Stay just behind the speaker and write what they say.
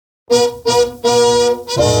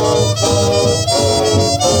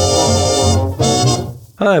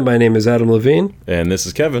Hi, my name is Adam Levine. And this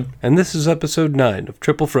is Kevin. And this is episode 9 of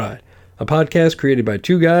Triple Fried, a podcast created by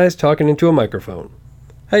two guys talking into a microphone.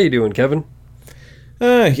 How you doing, Kevin?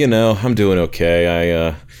 I'm doing okay.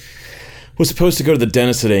 I was supposed to go to the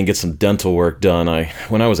dentist today and get some dental work done.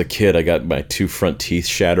 When I was a kid, I got my 2 front teeth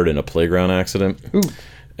shattered in a playground accident. Ooh.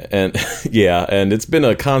 And and it's been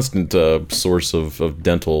a constant source of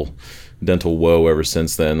dental woe ever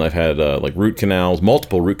since then. I've had root canals,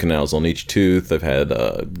 multiple root canals on each tooth. I've had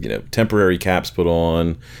temporary caps put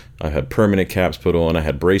on. I've had permanent caps put on. I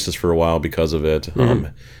had braces for a while because of it.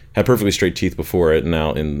 Had perfectly straight teeth before it,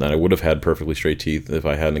 and I would have had perfectly straight teeth if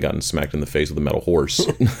I hadn't gotten smacked in the face with a metal horse.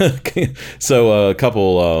 So a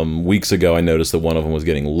couple weeks ago, I noticed that one of them was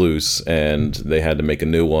getting loose, and they had to make a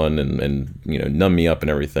new one and numb me up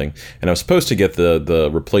and everything. And I was supposed to get the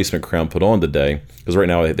replacement crown put on today, because right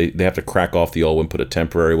now they have to crack off the old one, put a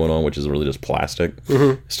temporary one on, which is really just plastic.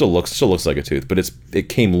 Still looks like a tooth, but it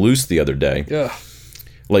came loose the other day. Yeah.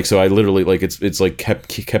 So I literally, it's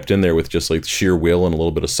kept in there with just sheer will and a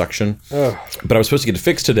little bit of suction. Ugh. But I was supposed to get it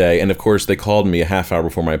fixed today, and of course they called me a half hour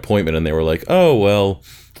before my appointment, and they were like, "Oh, well,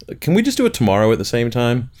 can we just do it tomorrow at the same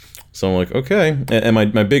time?" So I'm like, okay. And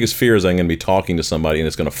my biggest fear is I'm going to be talking to somebody and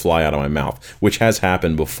it's going to fly out of my mouth, which has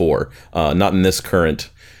happened before. Not in this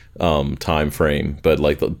current time frame, but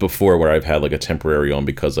before, where I've had a temporary on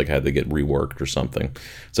because I had to get reworked or something.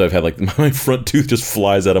 So I've had my front tooth just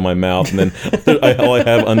flies out of my mouth, and then all I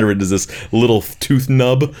have under it is this little tooth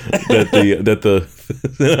nub that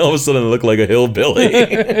all of a sudden I look like a hillbilly.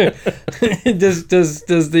 Does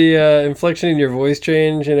the inflection in your voice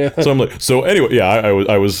change? So I'm like, so anyway, yeah,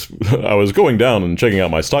 I was going down and checking out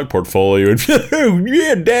my stock portfolio, and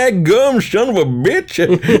yeah, daggum son of a bitch,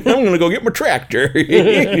 I'm gonna go get my tractor.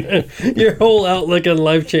 Your whole outlook on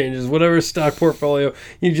life changes. Whatever stock portfolio,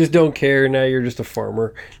 you just don't care. Now you're just a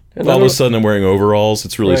farmer. And all of a sudden I'm wearing overalls.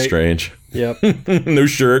 It's really right. strange. Yep. No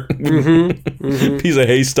shirt. Piece of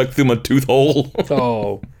hay stuck through my tooth hole.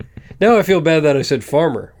 Oh. Now I feel bad that I said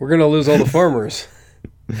farmer. We're going to lose all the farmers.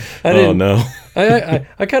 Oh, no.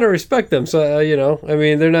 I kind of respect them. So,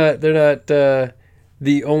 they're not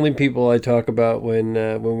the only people I talk about when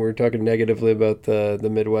we're talking negatively about the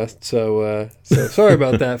Midwest. So sorry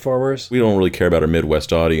about that, farmers. We don't really care about our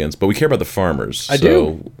Midwest audience, but we care about the farmers. I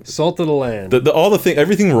do. Salt of the land.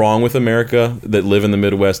 Everything wrong with America that live in the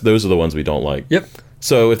Midwest, those are the ones we don't like. Yep.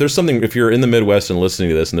 So if you're in the Midwest and listening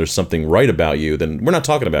to this and there's something right about you, then we're not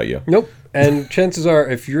talking about you. Nope. And chances are,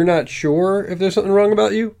 if you're not sure if there's something wrong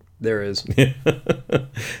about you, there is.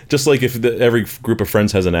 Just like if every group of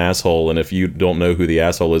friends has an asshole, and if you don't know who the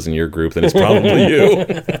asshole is in your group, then it's probably you.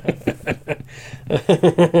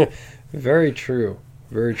 Very true.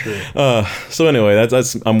 Very true. So anyway,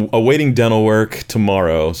 I'm awaiting dental work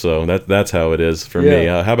tomorrow, so that's how it is for me.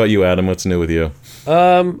 How about you, Adam? What's new with you?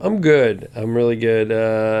 I'm good. I'm really good.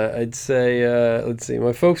 I'd say, let's see,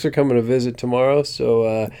 my folks are coming to visit tomorrow, so...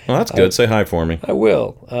 well, that's good. Say hi for me. I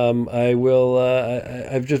will.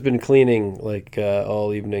 I've just been cleaning,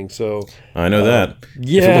 all evening, so... I know that.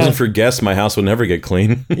 Yeah. If it wasn't for guests, my house would never get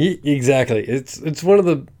clean. Exactly. It's one of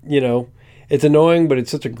the, it's annoying, but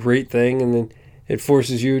it's such a great thing, and then it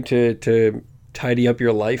forces you to tidy up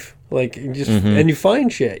your life. And you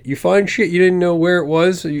find shit. You find shit you didn't know where it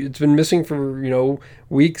was. It's been missing for,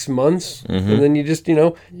 weeks, months. And then you just,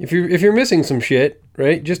 if you're missing some shit,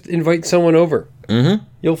 right, just invite someone over.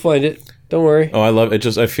 You'll find it. Don't worry. Oh, I love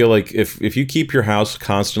it. I feel like if you keep your house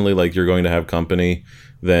constantly like you're going to have company,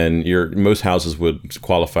 then most houses would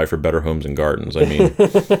qualify for Better Homes and Gardens. I mean,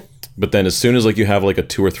 but then as soon as you have a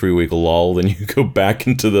 2 or 3 week lull, then you go back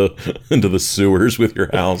into the sewers with your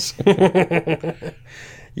house.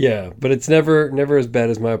 Yeah, but it's never as bad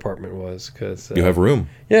as my apartment was, because you have room.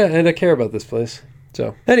 Yeah, and I care about this place.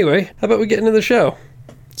 So anyway, how about we get into the show?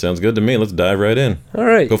 Sounds good to me. Let's dive right in. All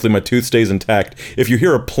right. Hopefully my tooth stays intact. If you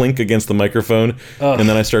hear a plink against the microphone, and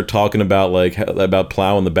then I start talking about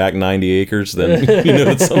plowing the back 90 acres, then you know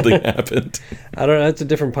that something happened. I don't know. That's a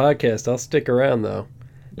different podcast. I'll stick around, though.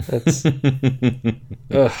 That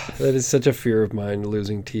is such a fear of mine,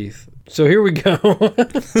 losing teeth. So here we go.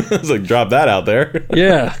 It's drop that out there.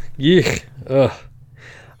 Yeah. Ugh.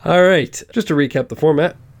 All right. Just to recap the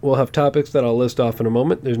format, we'll have topics that I'll list off in a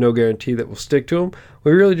moment. There's no guarantee that we'll stick to them.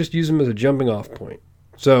 We really just use them as a jumping off point.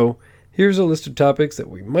 So here's a list of topics that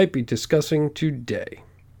we might be discussing today.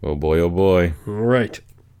 Oh boy, oh boy. All right.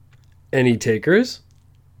 Any takers?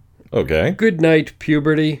 Okay. Good night,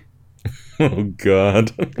 puberty. Oh,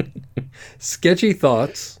 God. Sketchy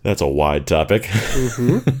thoughts. That's a wide topic.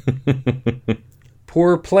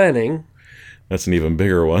 Poor planning. That's an even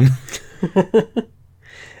bigger one.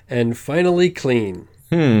 And finally, clean.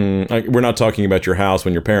 We're not talking about your house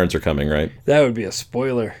when your parents are coming, right? That would be a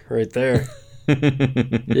spoiler right there.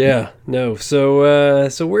 Yeah, no.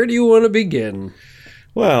 So where do you want to begin?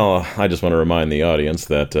 Well, I just want to remind the audience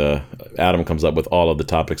that Adam comes up with all of the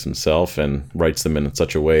topics himself and writes them in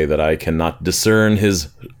such a way that I cannot discern his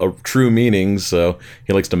true meanings. So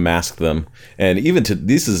he likes to mask them, and even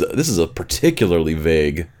this is a particularly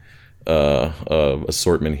vague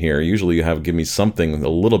assortment here. Usually you give me something a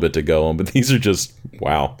little bit to go on, but these are just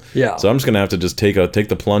wow. Yeah. So I'm just gonna have to just take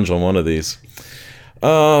the plunge on one of these.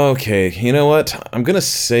 Okay, you know what? I'm gonna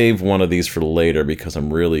save one of these for later because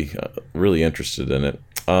I'm really interested in it.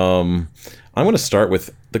 I'm gonna start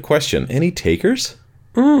with the question: any takers?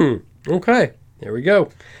 Okay, there we go.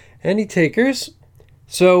 Any takers?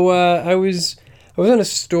 So I was in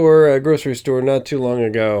a grocery store not too long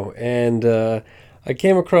ago, and I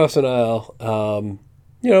came across an aisle.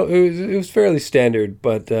 It was fairly standard,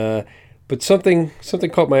 but something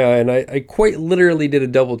caught my eye, and I quite literally did a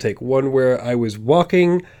double take. One where I was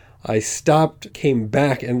walking, I stopped, came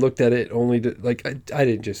back, and looked at it. I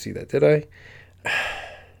didn't just see that, did I?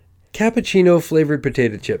 Cappuccino flavored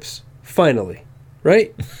potato chips. Finally,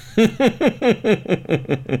 right?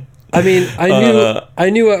 I mean, I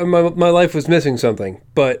knew my life was missing something,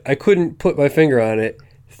 but I couldn't put my finger on it.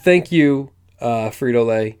 Thank you,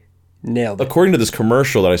 Frito-Lay. Nailed it. According to this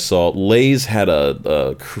commercial that I saw, Lay's had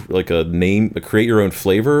a name, a create your own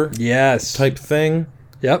flavor, type thing.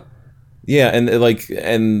 Yep. Yeah,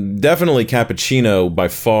 and definitely cappuccino by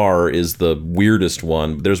far is the weirdest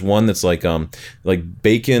one. There's one that's like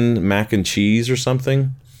bacon mac and cheese or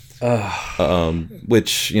something.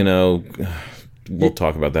 Which we'll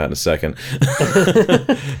talk about that in a second.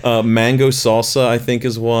 Mango salsa, I think,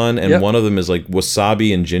 is one, and one of them is like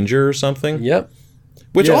wasabi and ginger or something. Yep.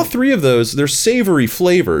 Which all three of those, they're savory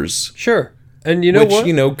flavors. Sure. And you know what?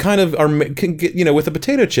 Which, kind of with a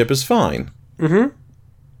potato chip is fine. Mm-hmm.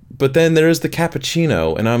 But then there's the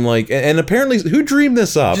cappuccino, and I'm like, and apparently, who dreamed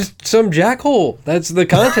this up? Just some jackhole. That's the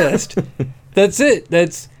contest. That's it.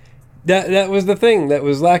 That was the thing that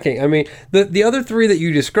was lacking. I mean, the other three that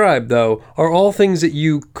you described, though, are all things that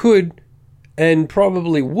you could and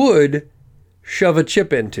probably would shove a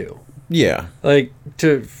chip into. Yeah. Like,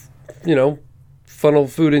 to, funnel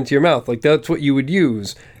food into your mouth. Like, that's what you would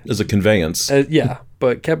use as a conveyance. Yeah,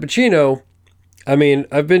 but cappuccino, I mean,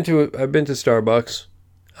 I've been to Starbucks,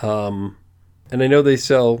 and I know they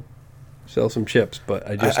sell some chips, but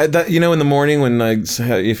I just in the morning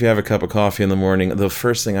if you have a cup of coffee in the morning, the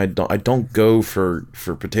first thing I don't go for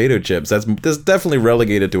potato chips. That's definitely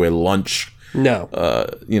relegated to a lunch. No.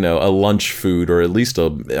 A lunch food, or at least a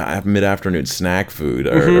mid-afternoon snack food,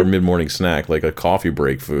 or mid-morning snack, like a coffee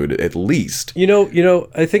break food, at least.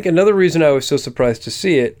 I think another reason I was so surprised to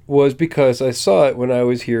see it was because I saw it when I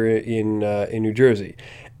was here in New Jersey.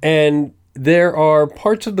 And there are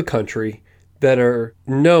parts of the country that are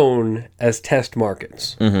known as test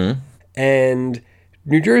markets. Mm-hmm. And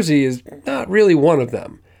New Jersey is not really one of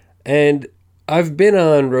them. And I've been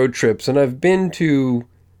on road trips, and I've been to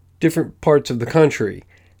different parts of the country.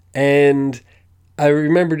 And I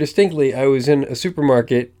remember distinctly I was in a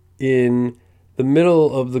supermarket in the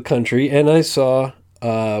middle of the country, and I saw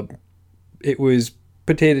it was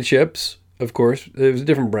potato chips, of course. It was a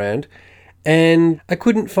different brand. And I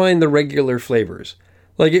couldn't find the regular flavors.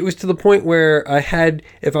 Like, it was to the point where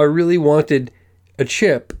if I really wanted a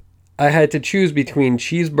chip, I had to choose between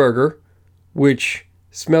cheeseburger, which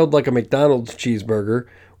smelled like a McDonald's cheeseburger,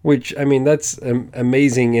 which, I mean, that's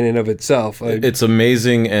amazing in and of itself. It's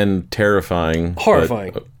amazing and terrifying.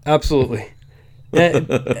 Horrifying. Absolutely.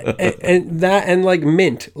 and like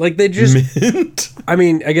mint. Like, they just... Mint? I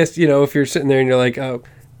mean, I guess, if you're sitting there and you're like, oh,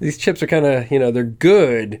 these chips are kind of, they're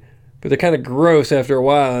good, but they're kind of gross after a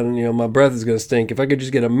while, and, my breath is going to stink. If I could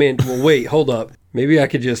just get a mint, well, wait, hold up. Maybe I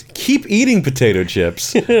could just... Keep eating potato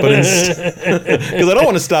chips. But because I don't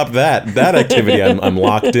want to stop that activity I'm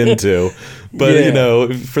locked into. But,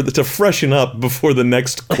 to freshen up before the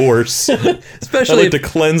next course. Especially I like to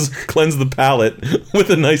cleanse the palate with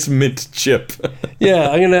a nice mint chip. Yeah,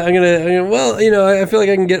 I'm gonna, well, I feel like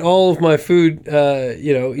I can get all of my food,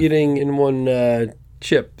 eating in one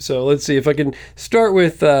chip. So let's see if I can start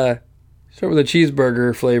with a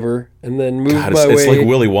cheeseburger flavor and then move my way. It's like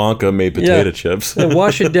Willy Wonka made potato chips. And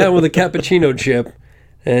wash it down with a cappuccino chip,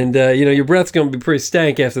 And, your breath's going to be pretty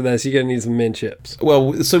stank after that, so you're going to need some mint chips.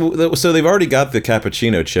 Well, so they've already got the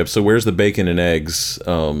cappuccino chip. So where's the bacon and eggs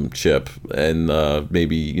chip, and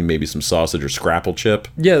maybe some sausage or scrapple chip?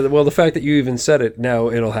 Yeah, well, the fact that you even said it,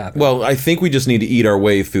 now it'll happen. Well, I think we just need to eat our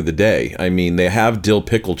way through the day. I mean, they have dill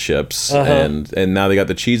pickle chips, and now they got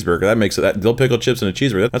the cheeseburger. That makes it that dill pickle chips and a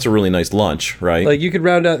cheeseburger. That's a really nice lunch, right? Like, you could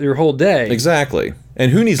round out your whole day. Exactly.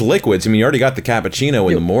 And who needs liquids? I mean, you already got the cappuccino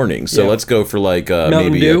in the morning, so let's go for like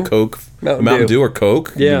maybe a Coke, Mountain Dew or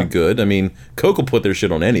Coke. Yeah, would be good. I mean, Coke will put their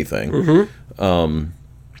shit on anything. Of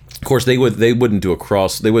course, they wouldn't they wouldn't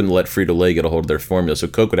let Frito-Lay get a hold of their formula, so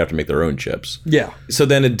Coke would have to make their own chips. Yeah. So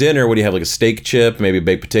then at dinner, what do you have? Like a steak chip, maybe a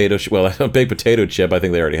baked potato. A baked potato chip. I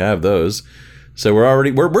think they already have those. So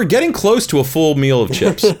we're getting close to a full meal of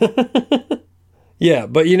chips. Yeah,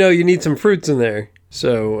 but you need some fruits in there.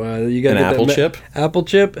 So you got an apple chip, apple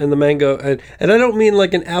chip, and the mango, and I don't mean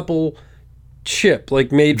like an apple chip,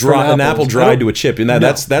 like made from apples. An apple dried to a chip, and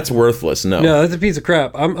that's worthless. No, that's a piece of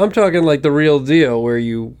crap. I'm talking like the real deal, where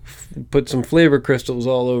you put some flavor crystals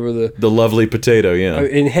all over the lovely potato,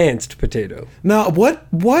 enhanced potato. Now, what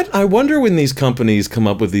I wonder when these companies come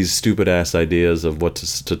up with these stupid ass ideas of what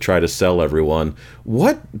to try to sell everyone.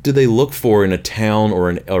 What do they look for in a town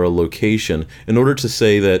or a location in order to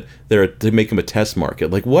say that to make them a test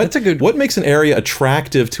market? Like what makes an area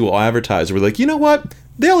attractive to an advertiser? We're like, you know what?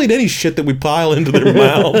 They'll eat any shit that we pile into their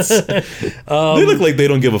mouths. They look like they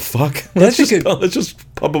don't give a fuck. Let's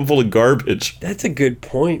just pump them full of garbage. That's a good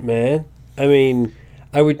point, man. I mean,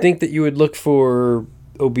 I would think that you would look for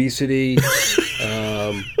obesity,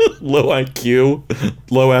 low IQ,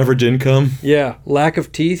 low average income. Yeah, lack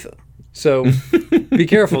of teeth. So be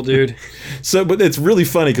careful, dude. But it's really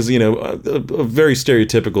funny because a very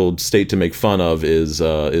stereotypical state to make fun of is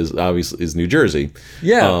obviously New Jersey.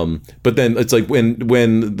 Yeah. But then it's like when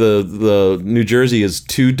the New Jersey is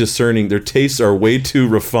too discerning, their tastes are way too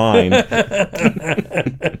refined.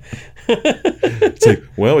 It's like,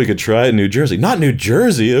 well, we could try it in New Jersey. Not New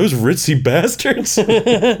Jersey. Those ritzy bastards.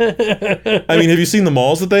 I mean, have you seen the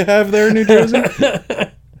malls that they have there in New Jersey?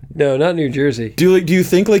 No, not New Jersey. Do you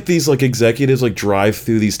think like these like executives like drive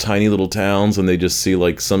through these tiny little towns and they just see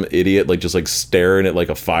like some idiot like just like staring at like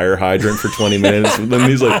a fire hydrant for 20 minutes and then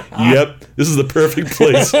he's like, "Yep, this is the perfect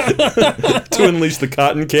place to unleash the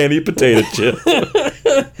cotton candy potato chip."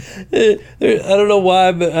 I don't know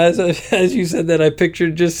why, but as you said that, I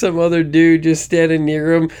pictured just some other dude just standing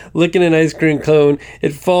near him, licking an ice cream cone.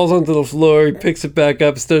 It falls onto the floor. He picks it back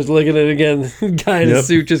up, starts licking it again. The guy in a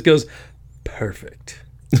suit just goes, "Perfect."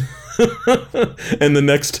 And the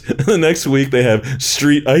next week they have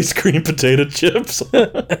street ice cream potato chips.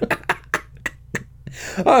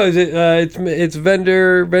 Oh, is it? It's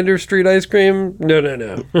vendor street ice cream.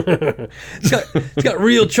 No. It's got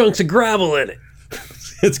real chunks of gravel in it.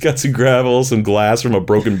 It's got some gravel, some glass from a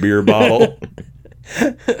broken beer bottle.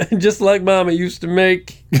 Just like Mama used to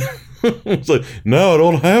make. It's like, no, I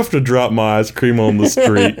don't have to drop my ice cream on the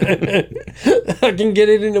street. I can get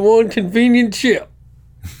it into one convenient chip.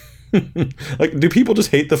 Like, do people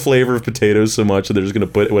just hate the flavor of potatoes so much that they're just going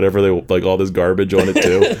to put whatever they like, all this garbage on it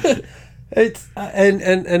too? It's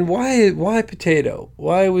and why potato?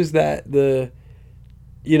 Why was that the,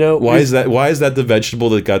 why is that the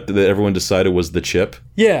vegetable that everyone decided was the chip?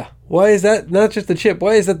 Yeah, why is that not just the chip?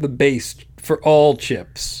 Why is that the base for all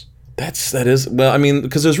chips? That is well, I mean,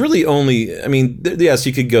 because there's really only, I mean, yes,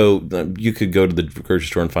 you could go to the grocery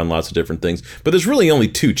store and find lots of different things, but there's really only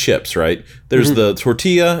two chips, right? There's the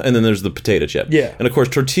tortilla and then there's the potato chip. Yeah, and of course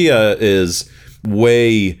tortilla is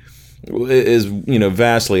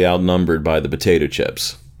vastly outnumbered by the potato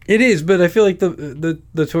chips. It is, but I feel like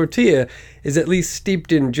the tortilla is at least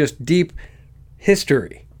steeped in just deep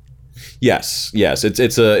history. Yes,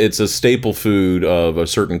 it's a staple food of a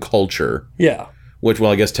certain culture. Yeah. Which,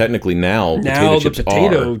 well, I guess technically now potato chips the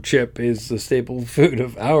potato chip is the staple food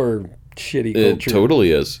of our shitty culture.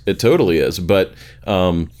 It totally is. But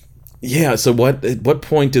yeah. So at what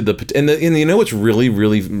point did and what's really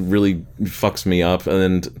really really fucks me up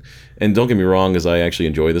and don't get me wrong, as I actually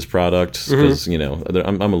enjoy this product because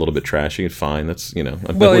I'm a little bit trashy and fine. That's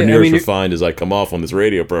I'm nowhere near as refined as I come off on this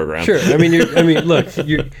radio program. Sure. Look,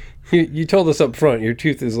 you told us up front your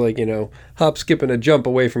tooth is like hop, skip, and a jump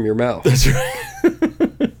away from your mouth. That's right.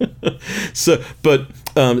 So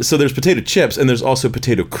there's potato chips and there's also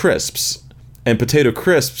potato crisps, and potato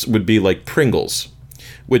crisps would be like Pringles,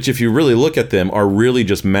 which if you really look at them are really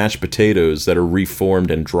just mashed potatoes that are reformed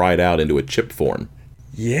and dried out into a chip form.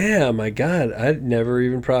 Yeah, my God, I'd never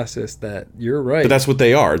even processed that. You're right. But that's what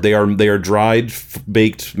they are. They are dried,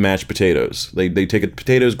 baked mashed potatoes. They take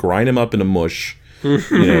potatoes, grind them up into mush,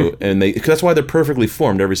 and that's why they're perfectly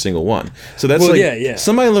formed, every single one. So that's yeah.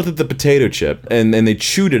 Somebody looked at the potato chip and they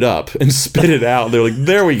chewed it up and spit it out. They're like,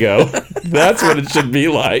 there we go. That's what it should be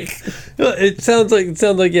like. It sounds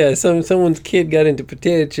like yeah, someone's kid got into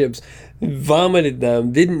potato chips, vomited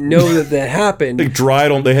them, didn't know that happened.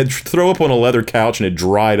 They had throw up on a leather couch and it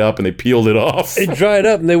dried up and they peeled it off. It dried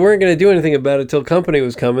up and they weren't going to do anything about it till company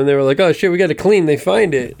was coming. They were like, oh shit, we got to clean. They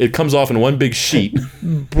find it. It comes off in one big sheet.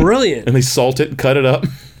 Brilliant. And they salt it and cut it up.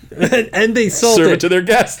 and they salt serve it to their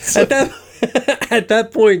guests. At that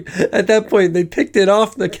point, they picked it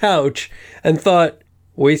off the couch and thought,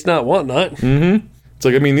 waste not, want not. Mm-hmm. It's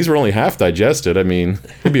like, I mean, these were only half digested. I mean,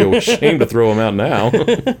 it'd be a shame to throw them out now.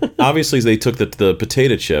 Obviously, they took the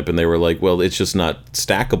potato chip and they were like, well, it's just not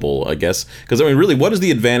stackable, I guess. Because, I mean, really, what is the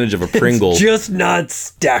advantage of a Pringle? It's just not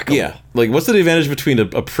stackable. Yeah. Like, what's the advantage between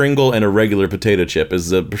a Pringle and a regular potato chip? Is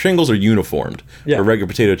the Pringles are uniformed. Yeah. Or regular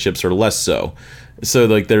potato chips are less so. So,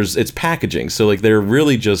 like, it's packaging. So, like, they're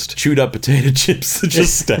really just chewed up potato chips that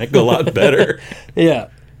just stack a lot better. Yeah.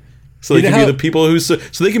 So they can be the people so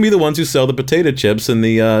they can be the ones who sell the potato chips and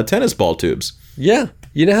the tennis ball tubes. Yeah.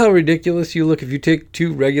 You know how ridiculous you look if you take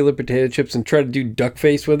 2 regular potato chips and try to do duck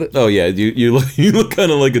face with it? Oh yeah, you look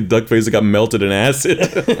kind of like a duck face that got melted in acid.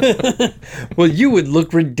 Well, you would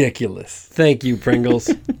look ridiculous. Thank you, Pringles.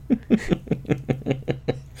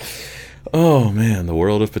 Oh man, the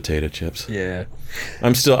world of potato chips. Yeah.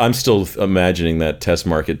 I'm still imagining that test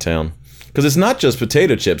market town. Because it's not just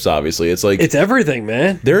potato chips, obviously. It's like... It's everything,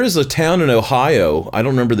 man. There is a town in Ohio, I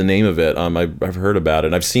don't remember the name of it, I've heard about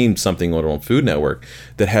it, I've seen something on Food Network,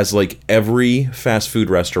 that has like every fast food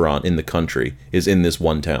restaurant in the country is in this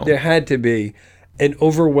one town. There had to be an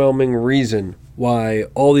overwhelming reason why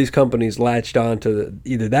all these companies latched on to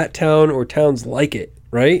either that town or towns like it.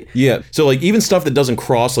 Right? Yeah. So, like, even stuff that doesn't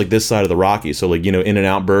cross, like, this side of the Rockies. So, like,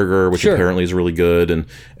 In-N-Out Burger, which apparently is really good,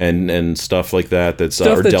 and stuff like that.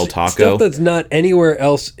 Or Del Taco. Stuff that's not anywhere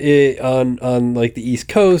else on like, the East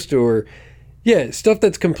Coast or... Yeah, stuff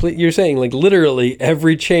that's complete... You're saying, like, literally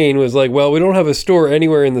every chain was like, well, we don't have a store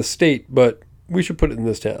anywhere in the state, but we should put it in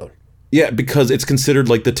this town. Yeah, because it's considered,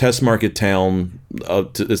 like, the test market town.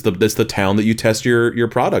 It's the town that you test your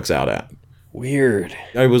products out at. Weird.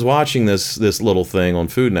 I was watching this little thing on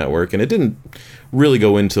Food Network, and it didn't really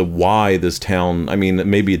go into why this town... I mean,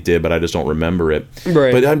 maybe it did, but I just don't remember it.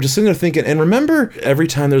 Right. But I'm just sitting there thinking, and remember every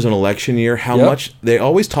time there's an election year, how much they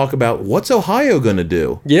always talk about, what's Ohio going to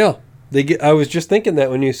do? Yeah. I was just thinking that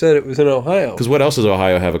when you said it was in Ohio. Because what else does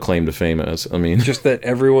Ohio have a claim to fame as? I mean... Just that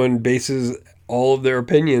everyone bases all of their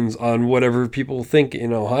opinions on whatever people think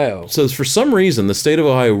in Ohio. So for some reason, the state of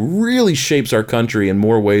Ohio really shapes our country in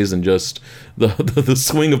more ways than just the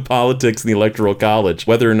swing of politics in the Electoral College,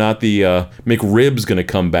 whether or not the McRib's going to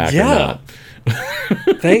come back or not.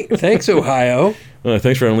 Thanks, Ohio.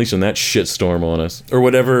 Thanks for unleashing that shitstorm on us. Or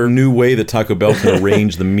whatever new way that Taco Bell can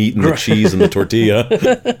arrange the meat and the cheese and the tortilla.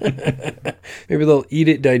 Maybe they'll eat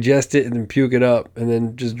it, digest it, and then puke it up, and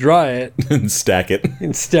then just dry it. And stack it.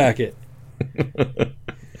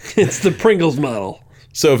 It's the Pringles model.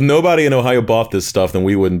 So if nobody in Ohio bought this stuff, then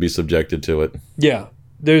we wouldn't be subjected to it. Yeah.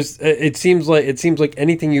 It seems like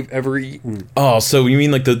anything you've ever eaten. Oh, so you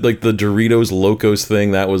mean like the Doritos Locos thing,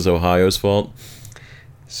 that was Ohio's fault?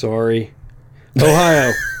 Sorry.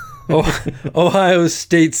 Ohio. Ohio's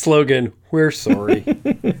state slogan, we're sorry.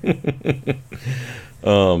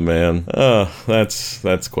 Oh man.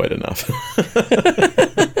 That's quite enough.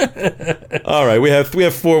 All right, we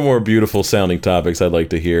have 4 more beautiful sounding topics I'd like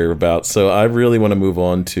to hear about. So I really want to move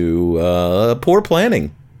on to poor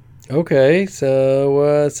planning. Okay,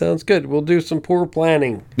 so sounds good. We'll do some poor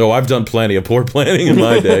planning. No, I've done plenty of poor planning in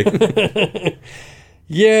my day.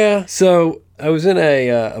 Yeah, so I was in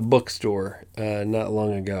a bookstore not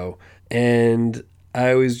long ago, and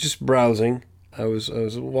I was just browsing. I was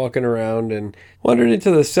walking around and wandered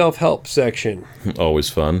into the self-help section. Always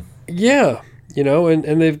fun. Yeah,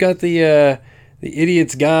 and they've got the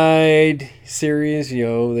Idiot's Guide series.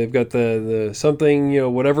 They've got the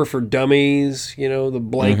something, whatever for dummies. The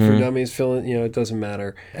blank for dummies. Fill in. It doesn't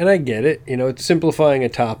matter. And I get it. It's simplifying a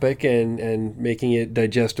topic and making it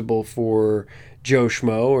digestible for Joe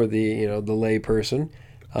Schmo or the lay person.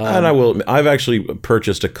 And I've actually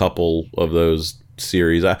purchased a couple of those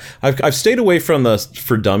series. I've stayed away from the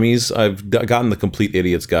for dummies. I've gotten the Complete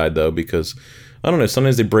Idiot's Guide though, because I don't know,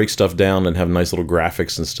 sometimes they break stuff down and have nice little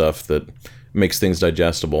graphics and stuff that makes things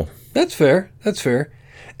digestible. That's fair.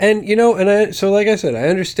 And so like I said, I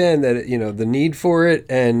understand that the need for it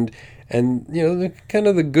and the kind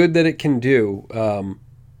of the good that it can do.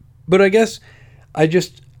 But I guess I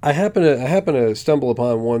happen to stumble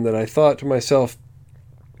upon one that I thought to myself,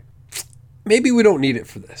 maybe we don't need it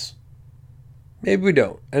for this. Maybe we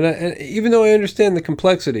don't. And even though I understand the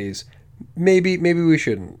complexities, maybe we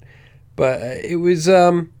shouldn't. But it was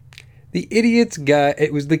the Idiot's Guide.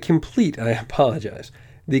 It was the complete, I apologize,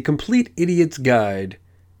 the Complete Idiot's Guide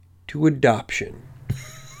to Adoption.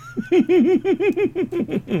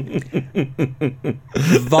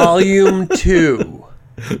 Volume 2.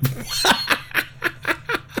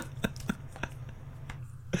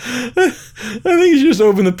 I think you just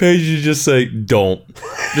open the page, you just say, don't.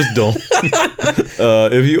 Just don't.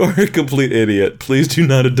 If you are a complete idiot, please do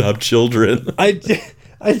not adopt children. Again,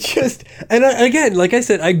 like I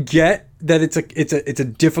said, I get that it's a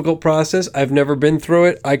difficult process. I've never been through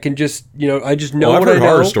it. I can just, I just know I've what I know. heard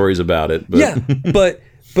horror stories about it. But. Yeah,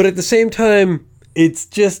 but at the same time, it's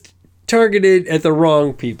just targeted at the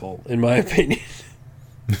wrong people, in my opinion.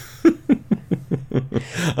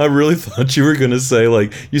 I really thought you were going to say,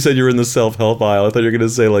 like, you said you were in the self-help aisle. I thought you were going to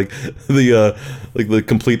say, like, the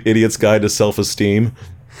Complete Idiot's Guide to Self-Esteem.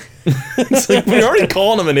 It's like, we're already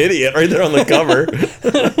calling him an idiot right there on the cover.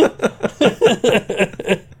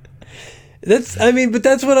 But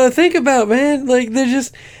that's what I think about, man. Like, they're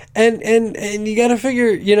just, and you got to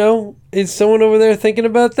figure, is someone over there thinking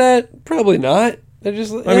about that? Probably not. They're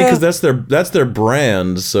just, I mean, because that's their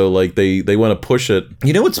brand, so like they want to push it.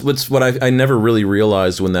 You know, what I never really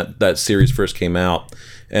realized when that series first came out,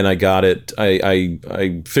 and I got it. I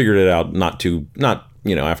figured it out not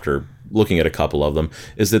after looking at a couple of them,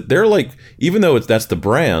 is that they're like, even though that's the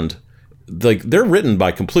brand, like they're written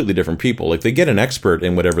by completely different people. Like they get an expert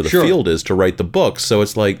in whatever the field is to write the books. So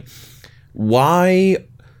it's like, why?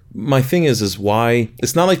 My thing is why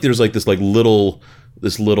it's not like there's like this little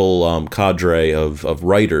cadre of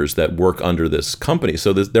writers that work under this company.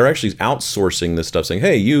 So they're actually outsourcing this stuff, saying,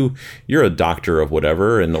 hey, you're a doctor of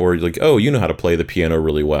whatever, or like, oh, you know how to play the piano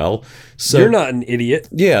really well. So you're not an idiot.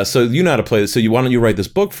 Yeah, so you know how to play this. So why don't you write this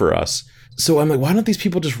book for us? So I'm like, why don't these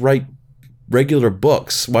people just write regular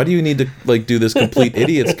books? Why do you need to like do this Complete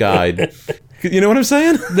Idiot's Guide? You know what I'm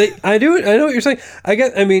saying? I do. I know what you're saying.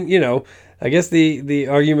 I guess the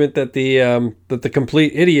argument that the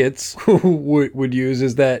complete idiots would use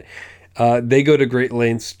is that they go to great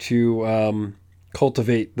lengths to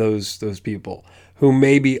cultivate those people who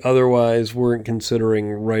maybe otherwise weren't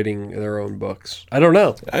considering writing their own books. I don't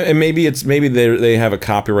know. And maybe they have a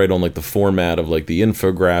copyright on like the format of like the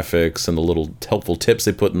infographics and the little helpful tips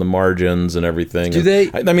they put in the margins and everything. Do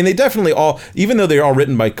they? I mean, they definitely all, even though they're all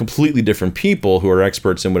written by completely different people who are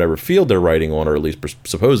experts in whatever field they're writing on, or at least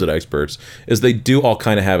supposed experts, is they do all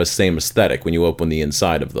kind of have a same aesthetic when you open the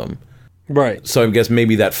inside of them. Right. So I guess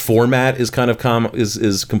maybe that format is kind of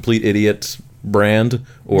is Complete Idiot brand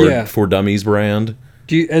or For Dummies brand.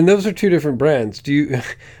 And those are two different brands.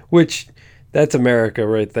 Which that's America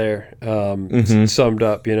right there. Summed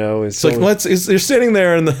up, It's like you're sitting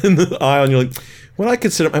there in the aisle and you're like, well, I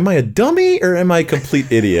consider, am I a dummy or am I a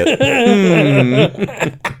complete idiot?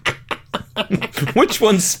 Which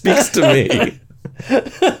one speaks to me?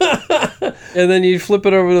 And then you flip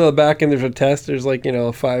it over to the back and there's a test. There's like, a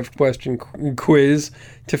 5-question quiz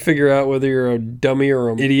to figure out whether you're a dummy or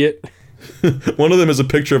an idiot. One of them is a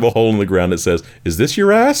picture of a hole in the ground that says, is this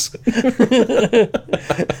your ass? You're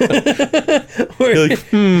like,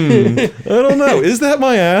 I don't know. Is that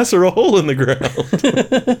my ass or a hole in the ground?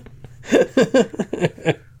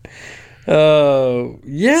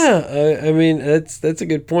 Yeah. I mean, that's a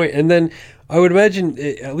good point. And then I would imagine,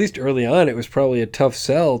 at least early on, it was probably a tough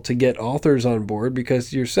sell to get authors on board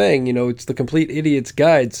because you're saying, it's the Complete Idiot's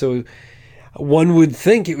Guide. So one would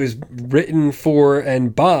think it was written for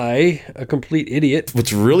and by a complete idiot.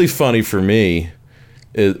 What's really funny for me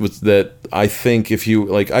was that I think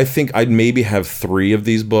I'd maybe have 3 of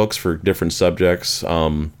these books for different subjects.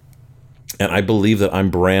 And I believe that I'm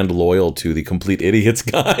brand loyal to the Complete Idiot's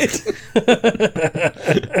Guide.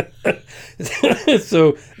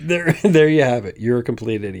 So there you have it. You're a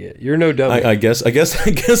complete idiot. You're no dummy. I guess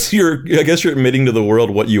you're admitting to the world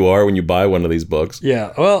what you are when you buy one of these books.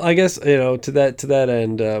 Yeah. Well, I guess to that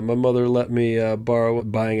end, my mother let me borrow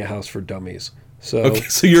Buying a House for Dummies. So okay,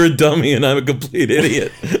 so you're a dummy and I'm a complete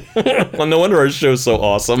idiot. Well, no wonder our show's so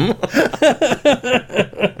awesome.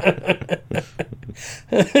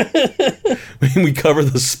 We cover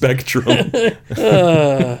the spectrum.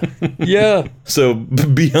 Yeah. So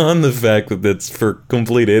beyond the fact that it's for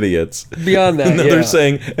complete idiots, beyond that, they're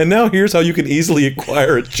saying, and now here's how you can easily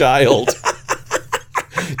acquire a child.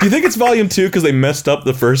 Do you think it's volume 2 because they messed up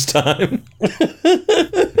the first time?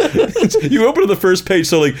 You open to the first page,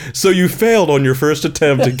 so you failed on your first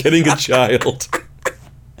attempt at getting a child.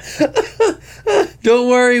 Don't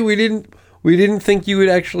worry, we didn't think you would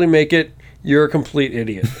actually make it. You're a complete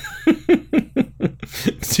idiot.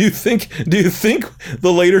 Do you think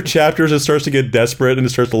the later chapters it starts to get desperate and it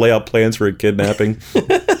starts to lay out plans for a kidnapping?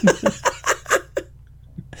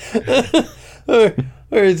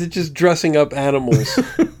 Or is it just dressing up animals?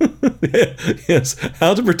 Yes.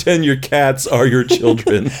 How to pretend your cats are your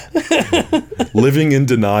children. Living in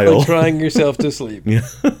denial. Like crying yourself to sleep. Yeah.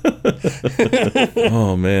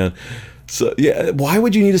 Oh, man. So, yeah, why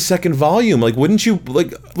would you need a second volume? Like, wouldn't you,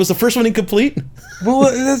 like, was the first one incomplete? Well,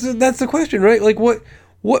 that's the question, right? Like, what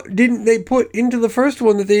didn't they put into the first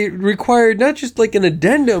one that they required not just like an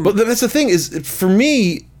addendum? But that's the thing is, for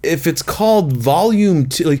me, if it's called volume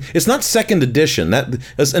 2, like, it's not second edition. That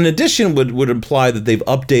as an edition would imply that they've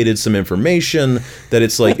updated some information, that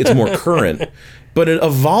it's like it's more current. But a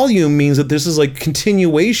volume means that this is like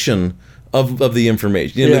continuation of the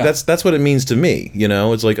information. You know, Yeah. that's what it means to me. You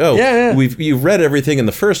know, it's like, oh, you've read everything in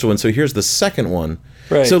the first one, so here's the second one.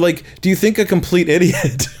 Right. So, like, do you think a complete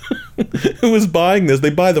idiot who is buying this, they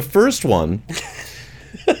buy the first one,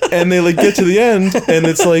 and they like get to the end, and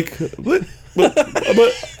it's like, but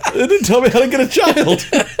it didn't tell me how to get a child.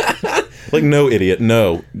 Like, no, idiot,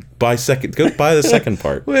 no. Go buy the second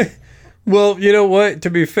part. Well, you know what? To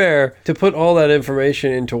be fair, to put all that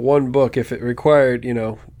information into one book, if it required, you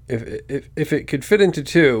know, if it could fit into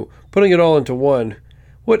two, putting it all into one,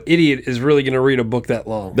 what idiot is really going to read a book that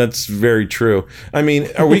long? That's very true. I mean,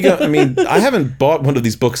 I haven't bought one of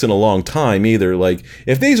these books in a long time either. Like,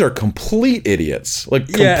 if these are complete idiots, like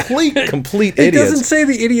complete idiots. It doesn't say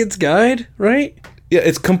the Idiot's Guide, right? Yeah,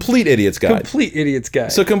 it's Complete Idiot's Guide. Complete Idiot's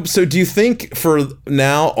Guide. So do you think for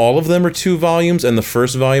now all of them are 2 volumes and the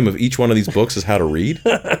first volume of each one of these books is how to read?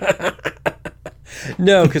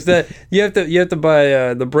 No, because you have to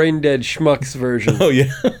buy the Brain Dead Schmucks version. Oh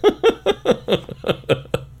yeah.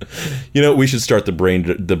 You know, we should start the Brain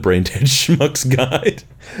Dead Schmucks Guide.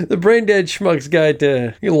 The Brain Dead Schmucks Guide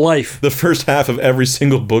to Life. The first half of every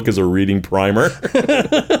single book is a reading primer.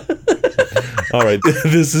 All right,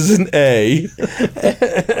 this is an A.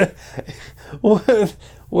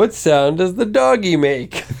 What sound does the doggy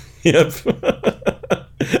make? Yep.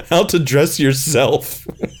 How to dress yourself.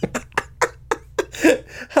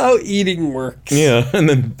 How eating works. Yeah, and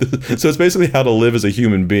then so it's basically how to live as a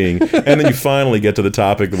human being, and then you finally get to the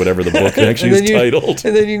topic of whatever the book actually is titled.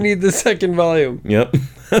 And then you need the second volume. Yep,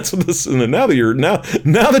 that's what this. And now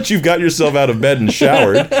that you've got yourself out of bed and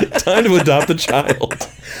showered, time to adopt a child.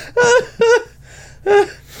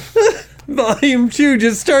 Volume 2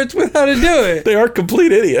 just starts with how to do it. They are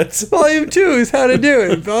complete idiots. Volume 2 is how to do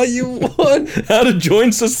it. Volume 1, how to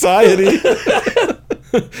join society.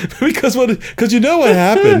 Because you know what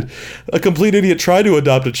happened? A complete idiot tried to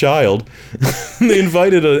adopt a child. They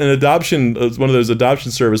invited an adoption, one of those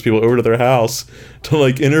adoption service people over to their house to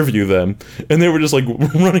like interview them, and they were just like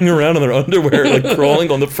running around in their underwear, like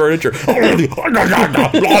crawling on the furniture.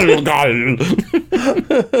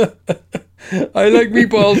 I like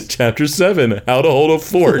meatballs. Chapter 7, how to hold a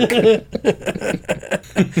fork.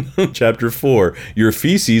 Chapter 4, your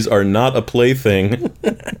feces are not a plaything.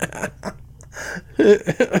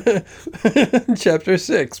 Chapter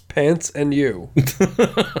 6, Pants and You.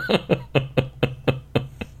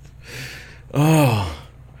 Oh.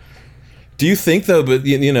 Do you think though, but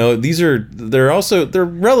you know, they're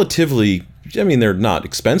relatively, I mean, they're not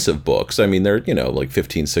expensive books. I mean, they're, you know, like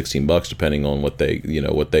 $15-$16 depending on what they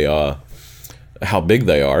how big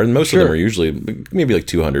they are, and most of them are usually maybe like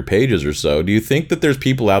 200 pages or so. Do you think that there's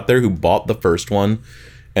people out there who bought the first one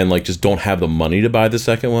and like just don't have the money to buy the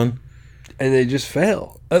second one? And they just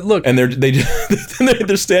fail. Look, and they're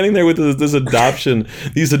standing there with these adoption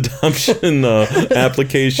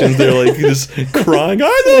applications. They're like just crying.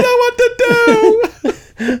 I don't know what to do.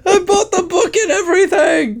 I bought the book and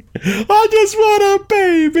everything. I just want a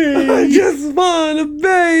baby. I just want a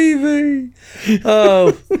baby.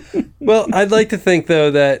 Oh, well, I'd like to think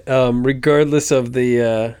though that regardless of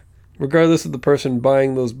the person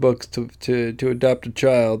buying those books to adopt a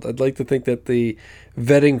child, I'd like to think that the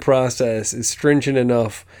vetting process is stringent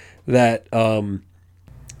enough that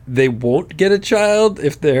they won't get a child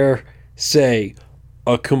if they're, say,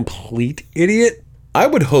 a complete idiot. I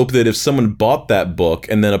would hope that if someone bought that book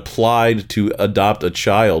and then applied to adopt a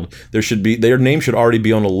child, their name should already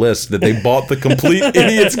be on a list that they bought the Complete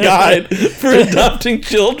Idiot's Guide for adopting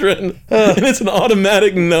children, and it's an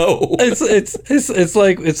automatic no. It's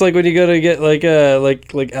like when you go to get like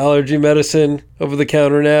allergy medicine over the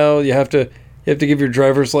counter now. You have to give your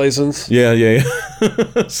driver's license. Yeah.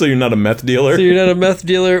 So you're not a meth dealer. So you're not a meth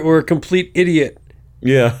dealer or a complete idiot.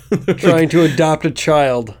 Yeah. Trying to adopt a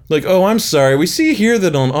child. Like, oh, I'm sorry. We see here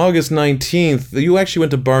that on August 19th, you actually went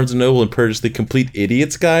to Barnes & Noble and purchased the Complete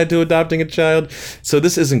Idiot's Guide to Adopting a Child. So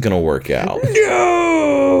this isn't going to work out.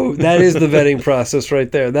 No! that is the vetting process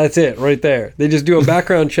right there. That's it right there. They just do a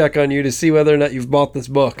background check on you to see whether or not you've bought this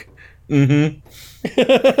book. Oh,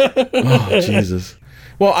 Jesus.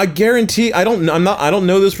 Well, I guarantee I don't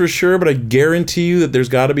know this for sure, but I guarantee you that there's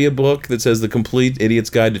got to be a book that says The Complete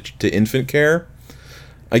Idiot's Guide to Infant Care.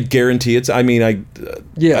 I guarantee it's. I mean,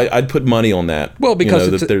 I'd put money on that. Well,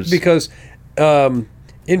 because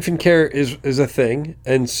infant care is a thing,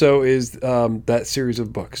 and so is that series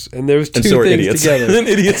of books, and there's two things idiots. together. And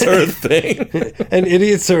idiots are a thing. And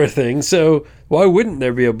idiots are a thing. So why wouldn't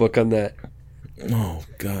there be a book on that? Oh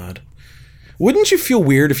God. Wouldn't you feel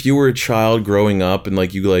weird if you were a child growing up and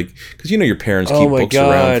because your parents keep books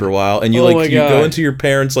around for a while and you go into your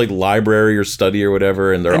parents' library or study or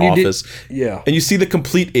whatever in their office, and you see The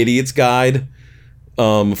Complete Idiot's Guide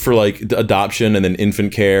for adoption and then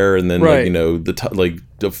infant care and then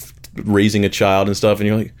raising a child and stuff, and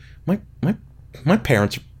you're like, my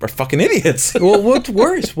parents are fucking idiots. Well, what's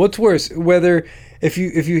worse? Whether if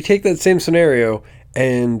you take that same scenario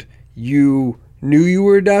and you knew you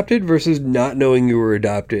were adopted versus not knowing you were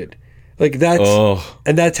adopted. And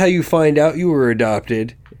that's how you find out you were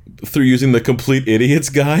adopted. Through using The Complete Idiot's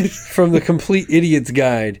Guide? From The Complete Idiot's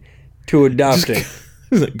Guide to adopting.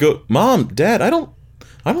 Go, Mom, Dad, I don't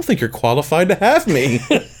think you're qualified to have me.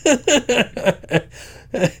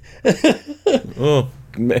 Oh,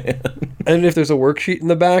 man. And if there's a worksheet in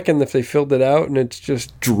the back and if they filled it out and it's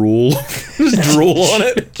just drool. Just drool on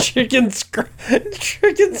it. Chicken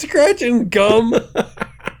scratch and gum. They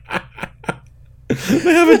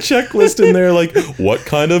have a checklist in there what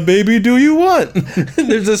kind of baby do you want?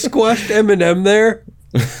 There's a squashed M&M there.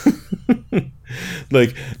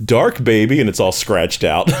 Dark baby, and it's all scratched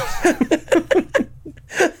out.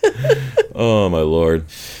 Oh, my Lord.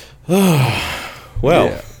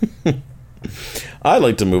 Well, yeah. I'd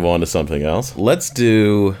like to move on to something else. Let's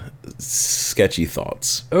do sketchy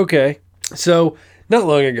thoughts. Okay. So, not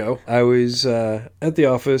long ago, I was at the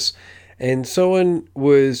office, and someone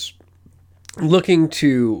was looking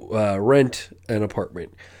to rent an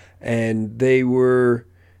apartment, and they were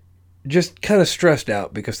just kind of stressed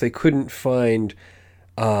out because they couldn't find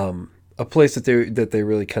a place that they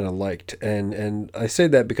really kind of liked. And I say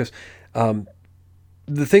that because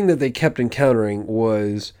the thing that they kept encountering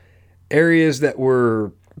was areas that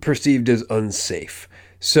were perceived as unsafe.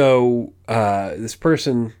 So this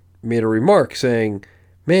person made a remark saying,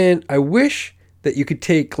 man, I wish that you could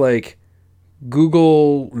take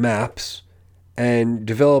Google Maps and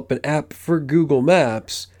develop an app for Google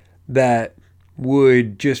Maps that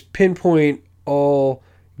would just pinpoint all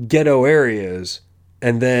ghetto areas,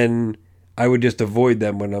 and then I would just avoid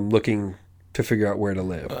them when I'm looking to figure out where to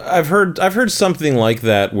live. I've heard something like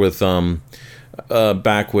that with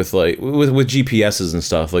back with with GPSs and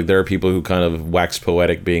stuff. There are people who kind of wax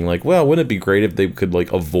poetic, being well, wouldn't it be great if they could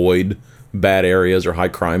avoid bad areas or high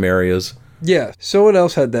crime areas? Yeah, someone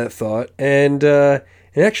else had that thought, and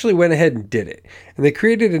actually went ahead and did it. And they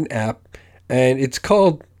created an app, and it's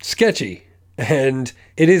called Sketchy. And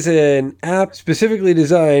it is an app specifically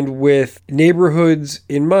designed with neighborhoods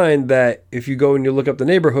in mind, that if you go and you look up the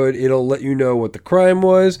neighborhood, it'll let you know what the crime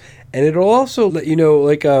was. And it'll also let you know,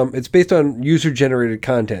 it's based on user-generated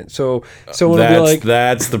content. So someone will be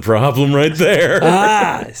that's the problem right there.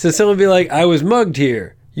 So someone will be like, I was mugged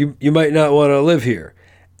here. You might not want to live here.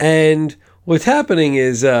 And what's happening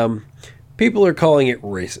is people are calling it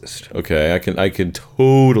racist. Okay, I can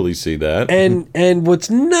totally see that. And what's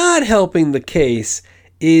not helping the case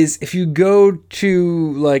is if you go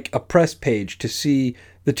to a press page to see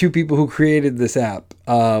the two people who created this app,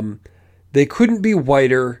 they couldn't be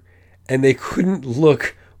whiter and they couldn't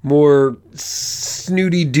look more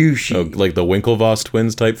snooty douchey. Oh, like the Winklevoss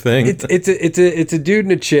twins type thing. It's a dude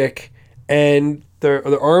and a chick, and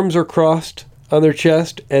their arms are crossed on their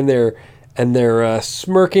chest, and they're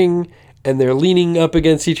smirking. And they're leaning up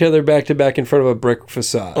against each other back to back in front of a brick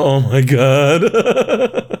facade. Oh my God.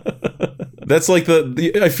 That's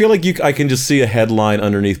I feel like I can just see a headline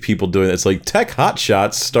underneath people doing it. It's tech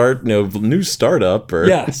hotshots start, new startup. Or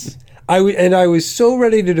Yes. I was so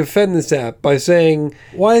ready to defend this app by saying,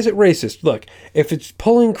 why is it racist? Look, if it's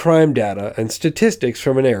pulling crime data and statistics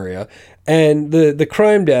from an area, and the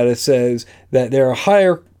crime data says that there are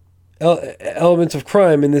higher elements of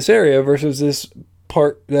crime in this area versus this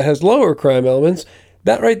part that has lower crime elements,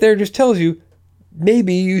 that right there just tells you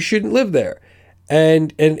maybe you shouldn't live there.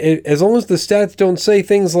 And as long as the stats don't say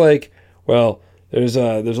things like, well, there's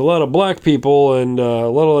a lot of black people and a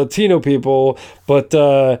lot of Latino people, but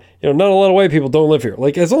not a lot of white people don't live here.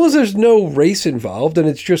 As long as there's no race involved and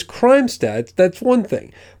it's just crime stats, that's one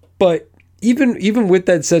thing. But even with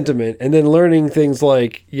that sentiment, and then learning things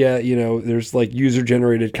like, yeah, you know, there's like user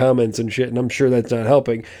generated comments and shit, and I'm sure that's not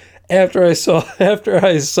helping. After I saw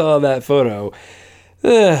that photo,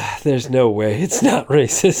 there's no way it's not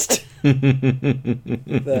racist.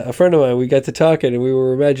 A friend of mine, we got to talking, and we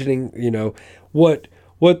were imagining, you know, what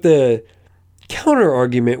the counter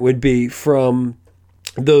argument would be from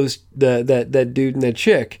that dude and that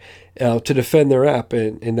chick to defend their app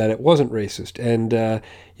and that it wasn't racist. And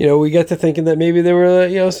you know, we got to thinking that maybe they were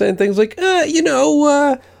you know, saying things like I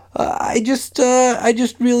just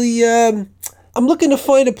really I'm looking to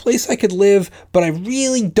find a place I could live, but I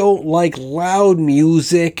really don't like loud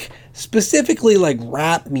music, specifically like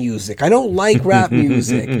rap music. I don't like rap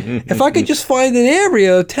music. If I could just find an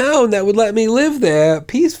area of town that would let me live there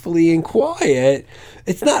peacefully and quiet,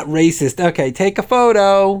 it's not racist. Okay, take a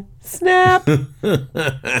photo. Snap.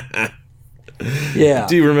 Yeah.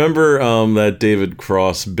 Do you remember that David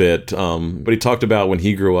Cross bit? But he talked about when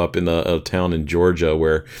he grew up in a town in Georgia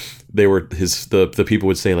where they were the people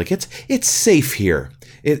would say like it's safe here.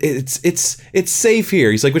 It's safe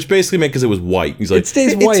here. He's like, which basically meant because it was white. He's like, it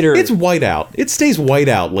stays whiter. It's white out. It stays white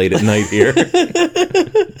out late at night here.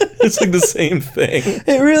 It's like the same thing.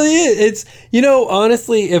 It really is. It's, you know,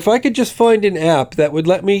 honestly, if I could just find an app that would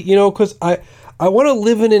let me, you know, because I want to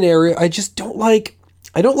live in an area. I just don't like.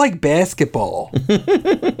 I don't like basketball.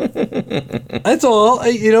 That's all.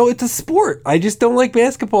 You know, it's a sport. I just don't like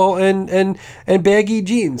basketball and baggy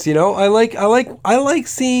jeans. You know, I like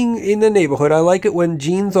seeing in the neighborhood. I like it when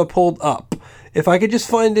jeans are pulled up. If I could just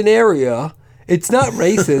find an area, it's not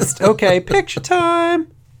racist. Okay, picture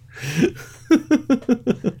time.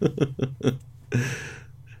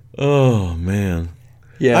 Oh man.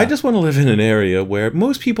 Yeah. I just want to live in an area where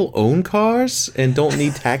most people own cars and don't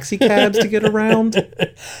need taxi cabs to get around.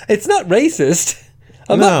 It's not racist.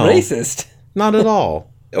 I'm not racist. Not at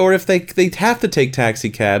all. Or if they have to take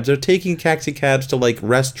taxi cabs, they're taking taxi cabs to like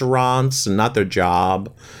restaurants and not their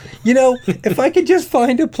job. You know, if I could just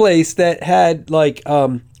find a place that had like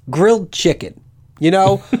grilled chicken. You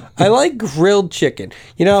know, I like grilled chicken.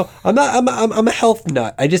 You know, I'm a health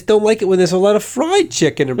nut. I just don't like it when there's a lot of fried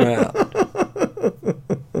chicken around.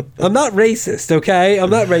 I'm not racist, okay?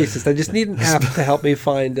 I'm not racist. I just need an app to help me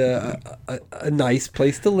find a nice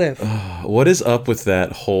place to live. What is up with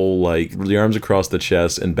that whole, like, the arms across the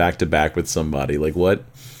chest and back to back with somebody? Like, what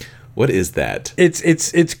is that?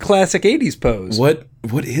 It's classic 80s pose. What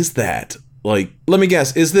is that? Like, let me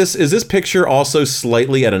guess. Is this picture also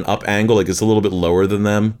slightly at an up angle? Like, it's a little bit lower than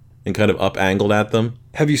them and kind of up angled at them?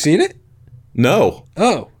 Have you seen it? No.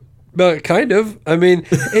 Oh. But kind of. I mean,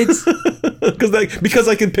 it's because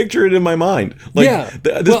I can picture it in my mind. Like, yeah,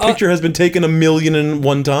 this picture has been taken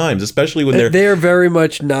 1,000,001 times, especially when they're very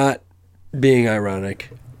much not being ironic.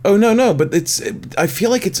 Oh no! But I feel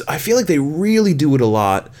like they really do it a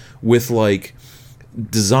lot with like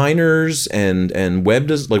designers and web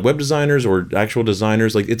designers or actual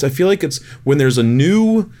designers. Like I feel like it's when there's a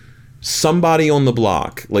new somebody on the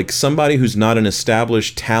block, like somebody who's not an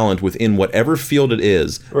established talent within whatever field it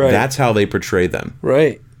is. Right. That's how they portray them.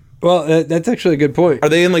 Right. Well, that's actually a good point. Are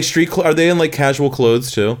they in like are they in like casual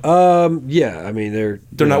clothes too? Yeah. I mean, they're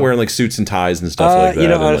not wearing like suits and ties and stuff like that. You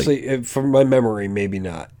know, honestly, from my memory, maybe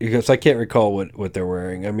not, because I can't recall what they're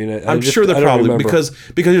wearing. I mean, I'm sure they're probably because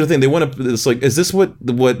here's the thing. They want to. It's like, is this what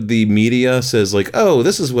the media says? Like, oh,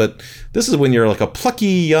 this is when you're like a plucky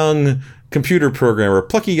young computer programmer, a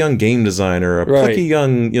plucky young game designer, a plucky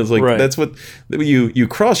young, it's like that's what you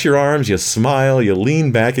cross your arms, you smile, you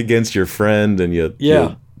lean back against your friend, and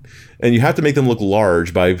you have to make them look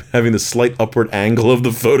large by having the slight upward angle of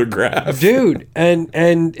the photograph. Dude, and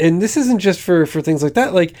this isn't just for things like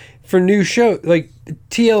that, like for new show like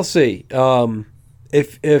TLC.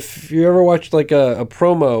 If you ever watched like a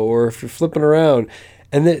promo, or if you're flipping around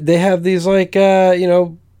and they have these like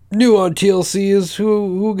new on TLC is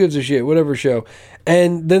who gives a shit, whatever show.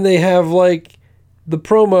 And then they have like the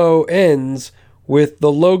promo ends with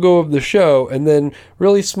the logo of the show, and then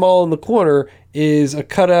really small in the corner is a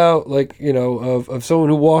cutout, like, of someone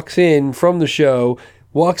who walks in from the show,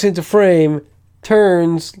 walks into frame,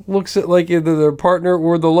 turns, looks at like either their partner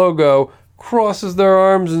or the logo, crosses their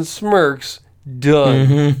arms and smirks. Done.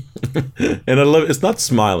 Mm-hmm. And I love it. It's not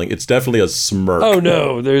smiling. It's definitely a smirk. Oh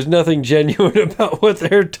no, there's nothing genuine about what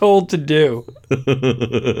they're told to do.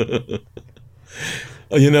 The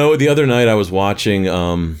other night I was watching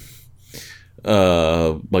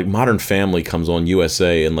like Modern Family comes on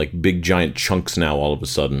USA in like big giant chunks now all of a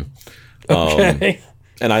sudden. Okay.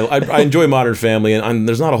 And I enjoy Modern Family, and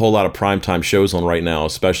there's not a whole lot of primetime shows on right now,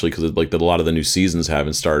 especially because like a lot of the new seasons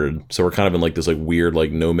haven't started. So we're kind of in like this like weird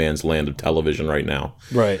like no man's land of television right now.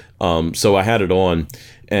 Right. So I had it on,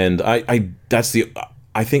 and I don't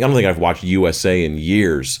think I've watched USA in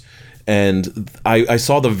years, and I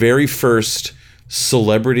saw the very first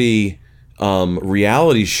celebrity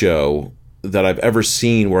reality show that I've ever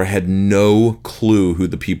seen where I had no clue who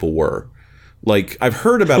the people were. Like, I've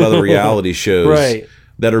heard about other reality shows right.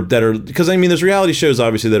 that are because I mean there's reality shows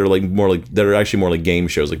obviously that are actually more like game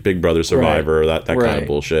shows like Big Brother Survivor, right. that kind of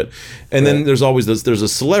bullshit. And then there's always there's a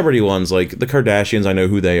celebrity ones like the Kardashians. I know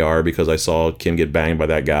who they are because I saw Kim get banged by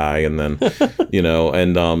that guy, and then like the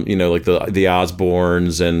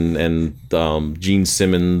Osbournes and Gene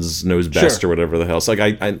Simmons Knows Best or whatever the hell. It's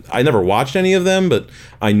like I never watched any of them, but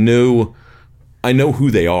I know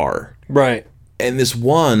who they are. Right. And this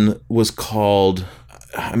one was called,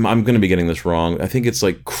 I'm going to be getting this wrong. I think it's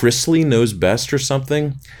like Chrisley Knows Best or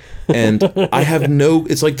something. And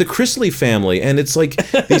it's like the Chrisley family. And it's like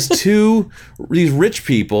these rich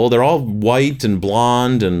people, they're all white and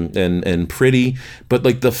blonde and pretty. But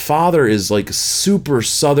like the father is like super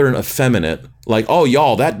Southern effeminate. Like, oh,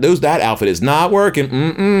 y'all, that outfit is not working.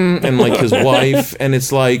 And like his wife. And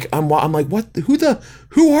it's like, I'm like, what?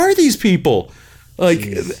 Who are these people? Like,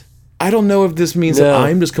 jeez. I don't know if this means that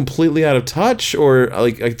I'm just completely out of touch, or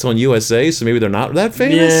like it's on USA, so maybe they're not that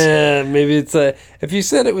famous. Yeah, maybe it's if you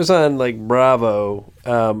said it was on like Bravo,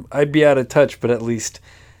 I'd be out of touch, but at least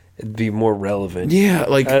it'd be more relevant. Yeah,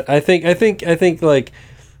 like I think like,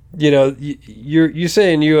 you know, you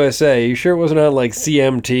say in USA, you sure it wasn't on like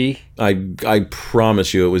CMT? I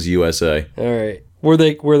promise you it was USA. All right. Were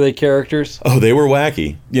they characters? Oh, they were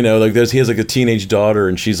wacky. You know, like he has like a teenage daughter,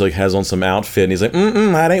 and she's like has on some outfit, and he's like,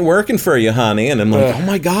 that ain't working for you, honey. And I'm like, oh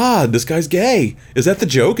my God, this guy's gay. Is that the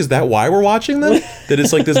joke? Is that why we're watching them? That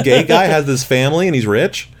it's like this gay guy has this family and he's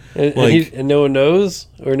rich? And no one knows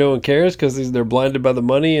or no one cares because they're blinded by the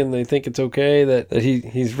money and they think it's okay that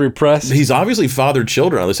he's repressed. He's obviously fathered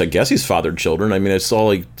children. At least I guess he's fathered children. I mean, I saw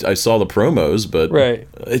the promos, but right.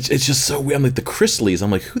 It's just so weird. I'm like the Chrisleys.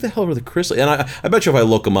 I'm like, who the hell are the Chrisleys? And I bet you if I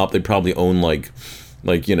look them up, they probably own like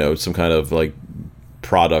you know, some kind of like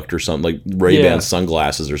product or something, like Ray-Ban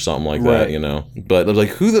sunglasses or something like that, you know. But I was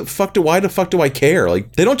like, why the fuck do I care?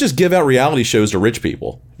 Like, they don't just give out reality shows to rich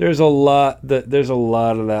people. There's a lot of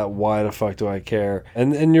that why the fuck do I care?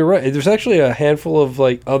 And you're right. There's actually a handful of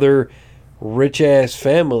like other rich ass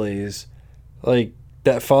families like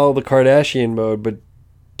that follow the Kardashian mode but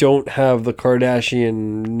don't have the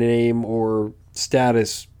Kardashian name or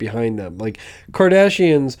status behind them. Like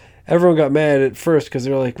Kardashians, everyone got mad at first because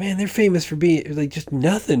they're like, man, they're famous for being like just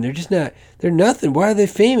nothing. They're nothing. Why are they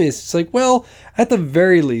famous? It's like, well, at the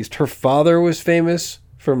very least, her father was famous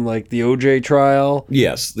from like the OJ trial.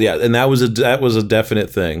 Yes, yeah, and that was a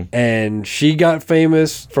definite thing. And she got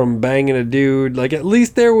famous from banging a dude. Like at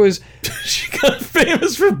least there was. She got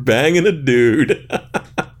famous for banging a dude.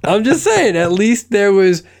 I'm just saying, at least there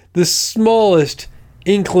was the smallest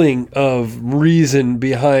inkling of reason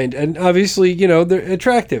behind, and obviously, you know, they're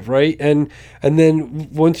attractive, right? And then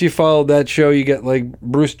once you follow that show, you get like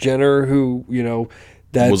Bruce Jenner, who, you know,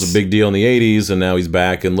 that was a big deal in the 80s, and now he's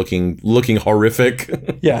back and looking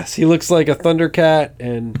horrific. Yes, he looks like a Thundercat,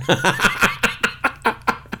 and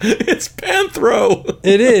it's Panthro.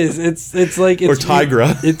 It is. It's like or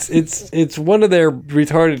Tigra. It's one of their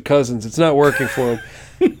retarded cousins. It's not working for him.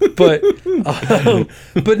 But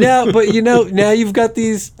now you've got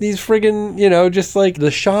these friggin', you know, just like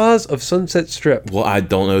the Shahs of Sunset Strip. Well, I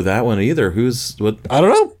don't know that one either. Who's what? I don't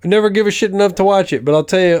know. I never give a shit enough to watch it, but I'll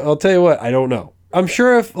tell you what, I don't know. I'm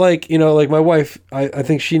sure if like, you know, like my wife, I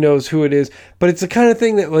think she knows who it is, but it's the kind of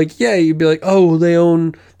thing that like, yeah, you'd be like, oh, they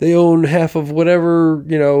own half of whatever,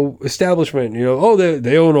 you know, establishment, you know, oh,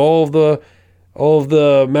 they own all of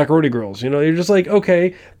the macaroni grills, you know. You're just like,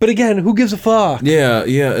 okay, but again, who gives a fuck? Yeah,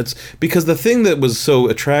 it's because the thing that was so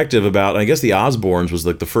attractive about, I guess the Osbournes was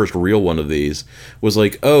like the first real one of these, was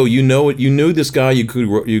like, oh, you knew this guy, you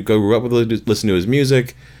grew up with, listen to his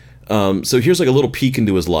music. So here's like a little peek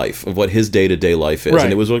into his life of what his day-to-day life is, right.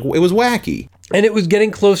 And it was wacky. And it was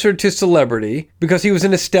getting closer to celebrity because he was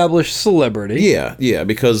an established celebrity. Yeah,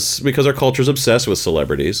 because our culture's obsessed with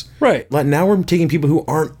celebrities. Right. Like now we're taking people who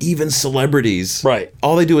aren't even celebrities. Right.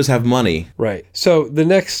 All they do is have money. Right. So the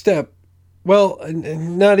next step, well,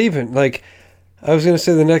 not even like. I was going to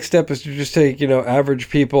say the next step is to just take, you know, average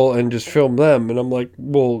people and just film them, and I'm like,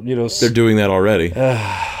 well, you know, they're doing that already.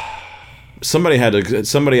 Somebody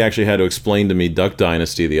actually had to explain to me Duck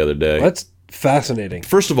Dynasty the other day. That's fascinating.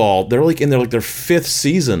 First of all, they're like in their fifth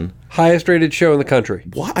season, Highest rated show in the country.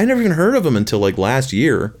 What? I never even heard of them until like last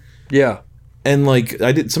year. Yeah. And like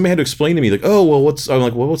somebody had to explain to me like, oh well, what's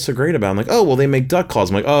so great about it? I'm like, oh well, they make duck calls.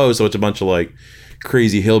 I'm like, oh, so it's a bunch of like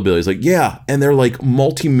crazy hillbillies. Like, yeah, and they're like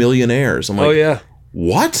multimillionaires. I'm like, Oh yeah.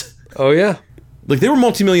 What? Oh yeah. Like they were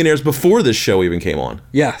multimillionaires before this show even came on.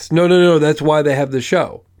 Yes. No. That's why they have the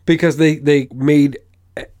show, because they made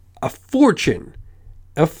a fortune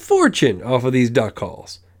off of these duck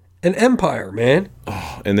calls. An empire, man.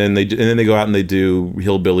 Oh, and then they go out and they do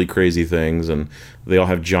hillbilly crazy things, and they all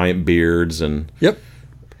have giant beards and. Yep.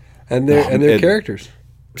 And they're characters.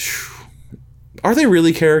 Are they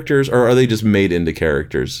really characters, or are they just made into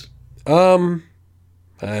characters? I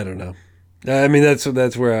don't know. I mean,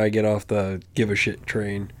 that's where I get off the give a shit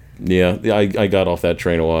train. Yeah, I got off that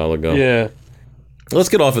train a while ago. Yeah. Let's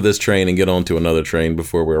get off of this train and get on to another train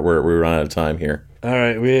before we run out of time here. All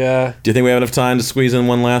right, Do you think we have enough time to squeeze in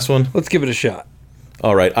one last one? let's give it a shot.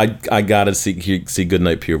 All right, I gotta see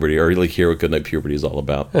Goodnight Puberty, or like hear what Goodnight Puberty is all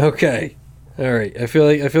about. Okay. All right. I feel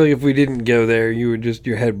like if we didn't go there,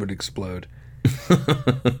 your head would explode.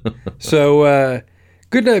 So,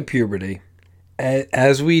 Goodnight Puberty,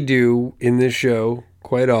 as we do in this show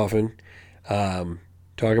quite often,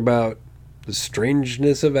 talk about the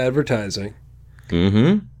strangeness of advertising.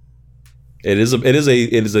 Mm-hmm. It is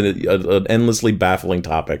an endlessly baffling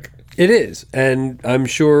topic. It is, and I'm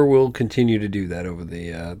sure we'll continue to do that over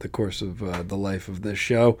the course of the life of this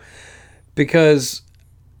show, because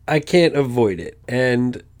I can't avoid it.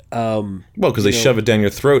 And because they shove it down your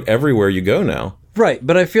throat everywhere you go now. Right,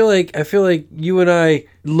 but I feel like you and I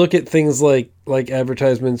look at things like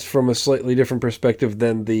advertisements from a slightly different perspective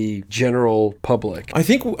than the general public. I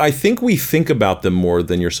think we think about them more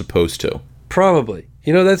than you're supposed to. Probably.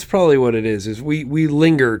 That's probably what it is we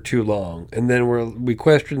linger too long, and then we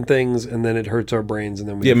question things, and then it hurts our brains, and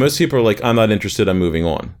then most people are like, I'm not interested, I'm moving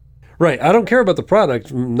on. Right. I don't care about the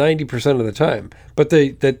product 90% of the time, but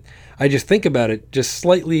I just think about it just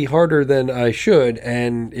slightly harder than I should,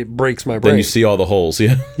 and it breaks my brain. Then you see all the holes,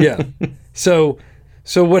 yeah. Yeah. So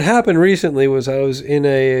what happened recently was I was in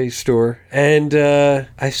a store, and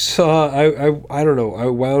I saw I don't know, I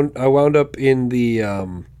wound up in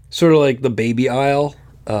the sort of like the baby aisle,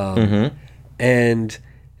 and I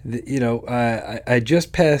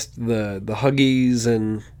just passed the Huggies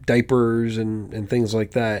and diapers and things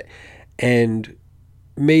like that, and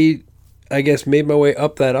made my way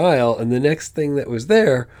up that aisle, and the next thing that was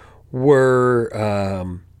there were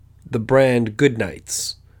the brand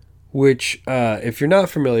Goodnights, which, if you're not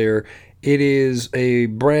familiar, it is a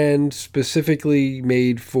brand specifically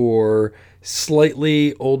made for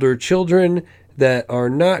slightly older children that are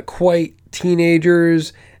not quite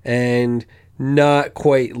teenagers and not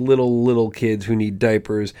quite little kids who need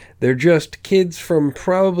diapers. They're just kids from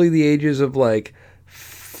probably the ages of like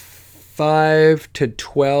 5 to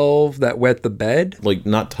 12 that wet the bed. Like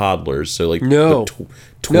not toddlers, so like no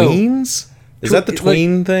tweens? No. Is that the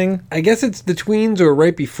tween thing? I guess it's the tweens or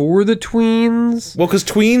right before the tweens. Well, because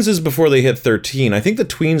tweens is before they hit 13. I think the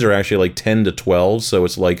tweens are actually like 10 to 12, so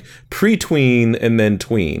it's like pre-tween and then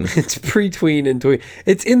tween. It's pre-tween and tween.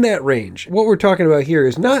 It's in that range. What we're talking about here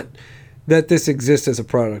is not that this exists as a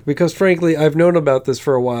product, because frankly, I've known about this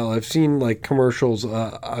for a while. I've seen like commercials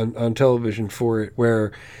on television for it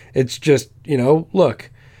where it's just,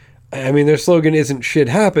 look, I mean, their slogan isn't "shit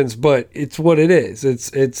happens," but it's what it is.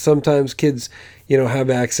 It's sometimes kids, have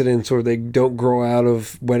accidents or they don't grow out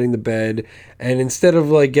of wetting the bed, and instead of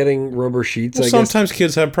like getting rubber sheets, sometimes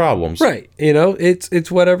kids have problems, right? It's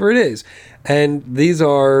whatever it is, and these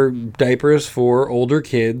are diapers for older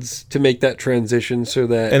kids to make that transition so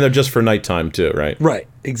that, and they're just for nighttime too, right? Right,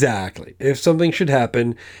 exactly. If something should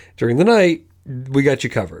happen during the night, we got you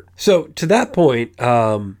covered. So to that point,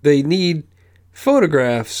 they need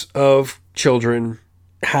photographs of children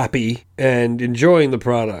happy and enjoying the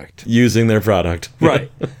product, using their product. Right.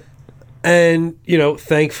 And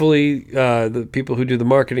thankfully the people who do the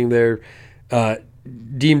marketing there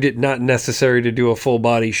deemed it not necessary to do a full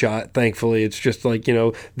body shot. Thankfully, it's just like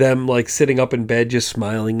them like sitting up in bed just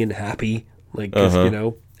smiling and happy, like, 'cause,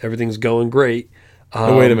 everything's going great.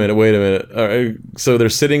 Wait a minute. All right. So they're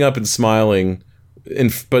sitting up and smiling,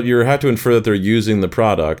 but you have to infer that they're using the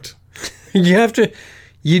product.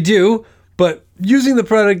 You do, but using the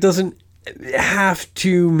product doesn't have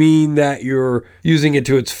to mean that you're using it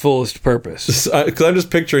to its fullest purpose. Because I'm just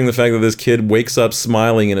picturing the fact that this kid wakes up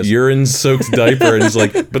smiling in a urine-soaked diaper and is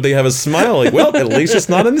like, but they have a smile, like, well, at least it's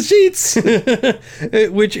not in the sheets.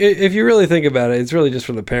 Which, if you really think about it, it's really just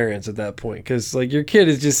for the parents at that point, because like your kid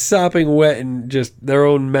is just sopping wet and just their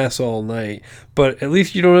own mess all night, but at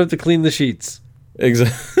least you don't have to clean the sheets.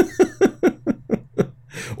 Exactly.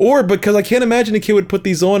 Or because I can't imagine a kid would put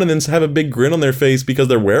these on and then have a big grin on their face because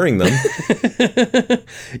they're wearing them.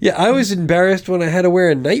 Yeah, I was embarrassed when I had to wear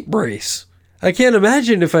a night brace. I can't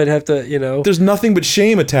imagine if I'd have to, There's nothing but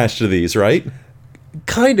shame attached to these, right?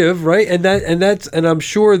 Kind of, right? And I'm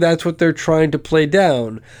sure that's what they're trying to play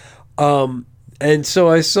down. And so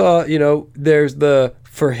I saw, there's the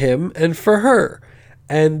for him and for her.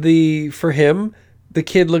 And the for him, the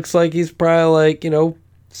kid looks like he's probably like,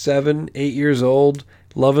 7, 8 years old,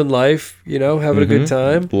 loving life, having a good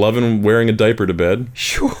time. Loving wearing a diaper to bed.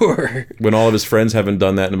 Sure. When all of his friends haven't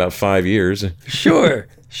done that in about 5 years. Sure.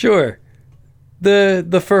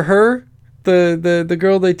 The for her, the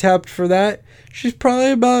girl they tapped for that, she's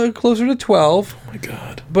probably about closer to 12. Oh my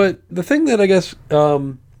God. But the thing that I guess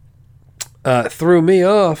threw me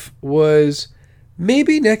off was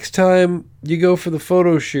maybe next time you go for the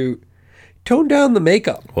photo shoot, tone down the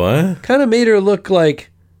makeup. What? Kind of made her look like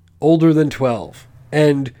older than 12.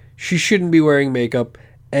 And she shouldn't be wearing makeup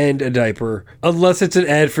and a diaper unless it's an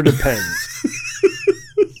ad for Depends.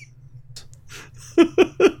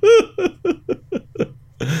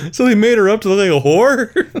 So they made her up to look like a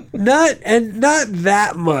whore? Not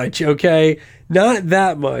that much, okay? Not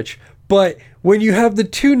that much. But when you have the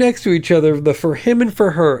two next to each other, the for him and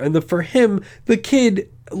for her, and the for him, the kid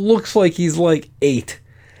looks like he's like 8.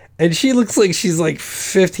 And she looks like she's like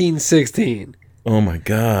 15, 16. Oh my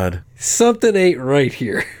God. Something ain't right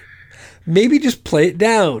here. Maybe just play it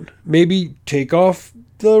down. Maybe take off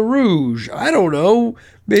the rouge. I don't know.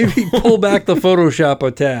 Maybe pull back the Photoshop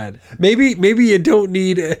a tad. Maybe you don't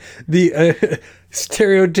need the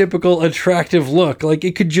stereotypical attractive look. Like,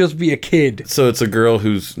 it could just be a kid. So it's a girl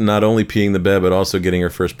who's not only peeing the bed, but also getting her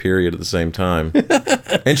first period at the same time.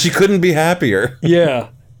 And she couldn't be happier. Yeah.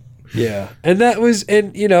 And that was,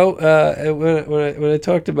 and when I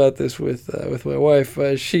talked about this with my wife,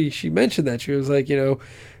 she mentioned that. She was like,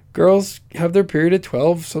 girls have their period at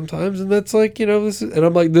 12 sometimes, and that's like, this is, and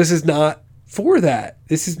I'm like, this is not for that.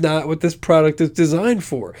 This is not what this product is designed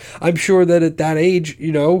for. I'm sure that at that age,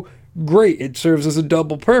 great, it serves as a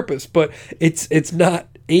double purpose, but it's not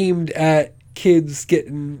aimed at kids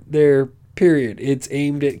getting their period. It's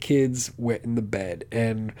aimed at kids wetting the bed,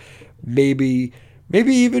 and maybe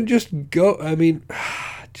even just go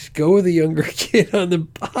with a younger kid on the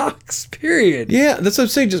box, period. Yeah, that's what I'm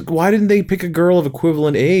saying. Just why didn't they pick a girl of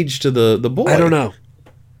equivalent age to the boy? I don't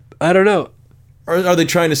know. Are they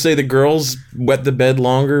trying to say the girls wet the bed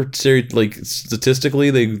longer? Like, statistically,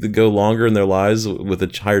 they go longer in their lives with a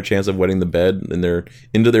higher chance of wetting the bed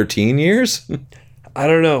into their teen years? I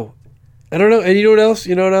don't know. And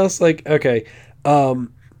you know what else? Like, okay,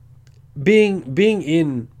 being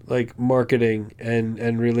in like marketing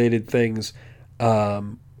and related things,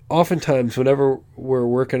 oftentimes whenever we're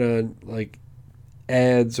working on like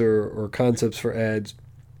ads or concepts for ads,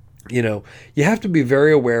 you have to be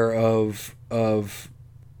very aware of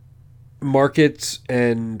markets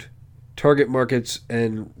and target markets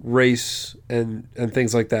and race and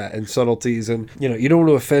things like that, and subtleties, and you don't want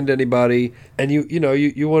to offend anybody, and you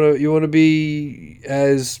want to be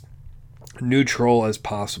as neutral as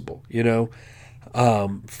possible,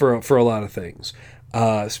 for a lot of things.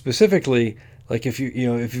 Specifically, like if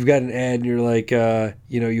you've got an ad and you're like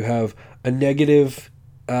you have a negative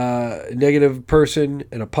person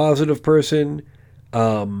and a positive person,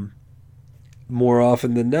 more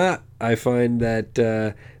often than not, I find that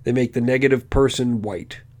they make the negative person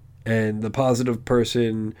white and the positive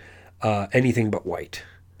person anything but white.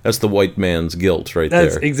 That's the white man's guilt there.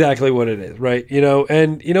 That's exactly what it is, right?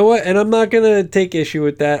 And you know what? And I'm not going to take issue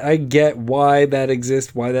with that. I get why that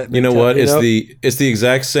exists, why that... You know what? It's the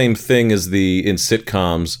exact same thing as in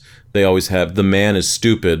sitcoms. They always have the man is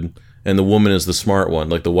stupid and the woman is the smart one.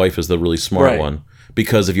 Like, the wife is the really smart one.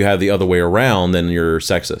 Because if you have the other way around, then you're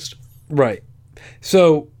sexist. Right.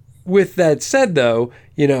 So with that said, though,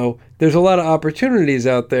 there's a lot of opportunities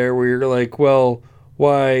out there where you're like, well,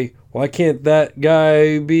 why can't that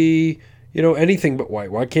guy be, anything but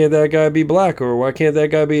white? Why can't that guy be black, or why can't that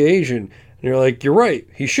guy be Asian? And you're like, you're right,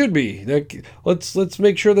 he should be. Let's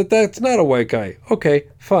make sure that that's not a white guy. Okay,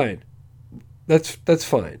 fine. That's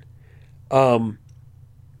fine. I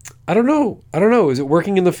don't know. Is it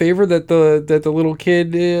working in the favor that the little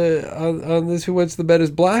kid on this Who Wets the Bed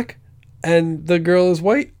is black and the girl is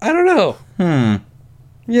white? I don't know.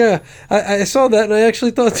 Yeah, I saw that and I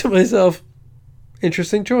actually thought to myself,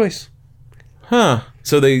 interesting choice. Huh.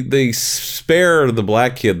 So they spare the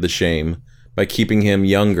black kid the shame by keeping him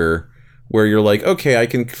younger, where you're like, okay, I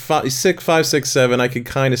can 5, 6, 7, I can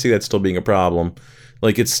kind of see that still being a problem.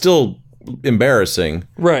 Like, it's still embarrassing.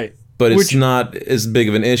 Right. But it's not as big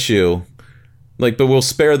of an issue. Like, but we'll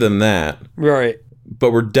spare them that. Right.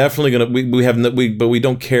 but we're definitely gonna but we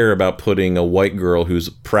don't care about putting a white girl who's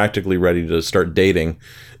practically ready to start dating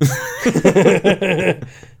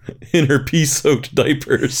in her pee-soaked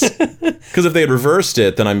diapers. Because if they had reversed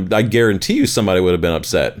it, then I guarantee you somebody would have been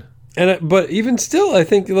upset. But even still, I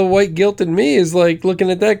think the white guilt in me is like looking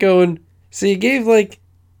at that going, so you gave like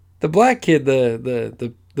the black kid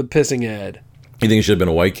the pissing ad. You think it should have been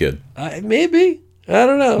a white kid? Maybe. I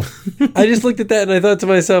don't know. I just looked at that and I thought to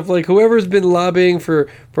myself, like, whoever's been lobbying for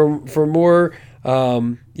more,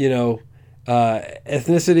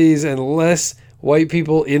 ethnicities and less white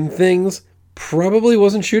people in things probably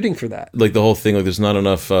wasn't shooting for that. Like the whole thing, like there's not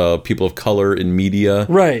enough people of color in media,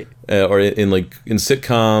 right? Or in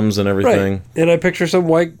sitcoms and everything. Right. And I picture some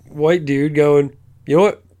white dude going, you know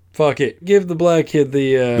what? Fuck it. Give the black kid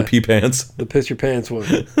the pee pants. The piss your pants one.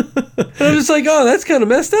 And I'm just like, oh, that's kind of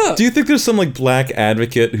messed up. Do you think there's some like black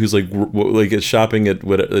advocate who's like shopping at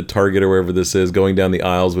Target or wherever this is, going down the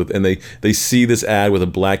aisles and they see this ad with a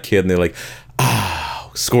black kid and they're like,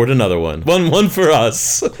 scored another one. One for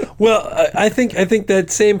us. Well, I think that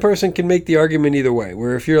same person can make the argument either way.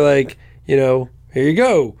 Where if you're like, here you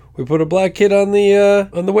go. We put a black kid on the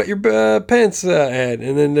wet your pants ad,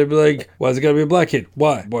 and then they'd be like, "Why's it gotta be a black kid?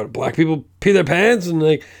 Why? What? Black people pee their pants?" And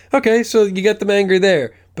like, okay, so you got them angry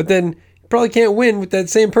there, but then you probably can't win with that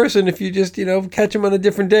same person if you just catch them on a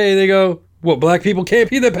different day. They go, "What? Black people can't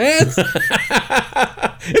pee their pants?"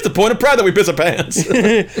 It's a point of pride that we piss our pants.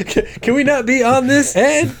 Can we not be on this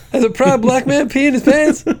ad as a proud black man peeing his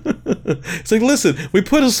pants? It's like, listen, we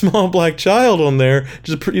put a small black child on there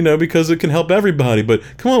just because it can help everybody. But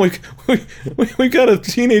come on, we got a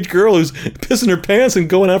teenage girl who's pissing her pants and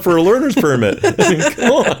going out for a learner's permit. I mean,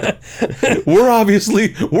 come on, we're obviously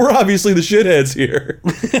the shitheads here.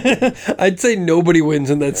 I'd say nobody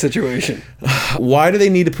wins in that situation. Why do they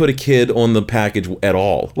need to put a kid on the package at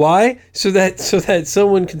all? Why? So that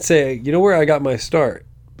someone can say, you know where I got my start.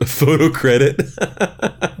 A photo credit.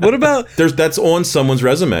 What about... That's on someone's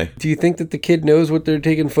resume. Do you think that the kid knows what they're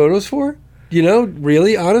taking photos for?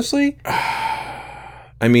 Really, honestly?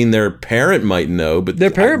 I mean, their parent might know, but...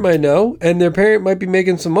 Their parent might know, and their parent might be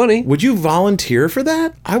making some money. Would you volunteer for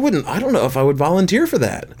that? I wouldn't. I don't know if I would volunteer for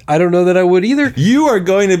that. I don't know that I would either. You are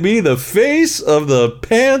going to be the face of the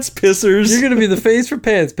pants pissers. You're going to be the face for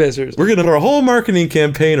pants pissers. We're going to have our whole marketing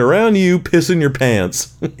campaign around you pissing your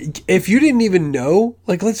pants. If you didn't even know,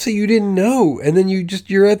 like let's say you didn't know, and then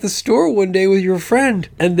you're at the store one day with your friend,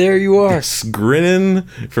 and there you are. Just grinning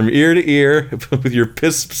from ear to ear with your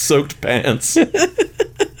piss-soaked pants.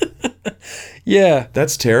 Yeah.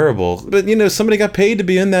 That's terrible. But, somebody got paid to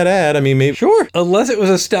be in that ad. I mean, maybe... Sure. Unless it was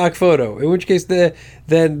a stock photo, in which case then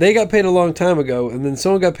they got paid a long time ago, and then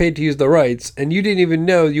someone got paid to use the rights, and you didn't even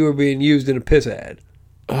know you were being used in a piss ad.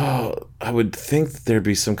 Oh, I would think that there'd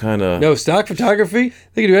be some kind of... No, stock photography?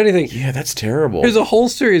 They can do anything. Yeah, that's terrible. There's a whole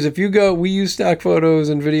series. If you go, we use stock photos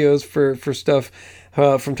and videos for stuff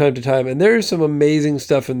from time to time, and there's some amazing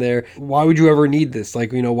stuff in there. Why would you ever need this?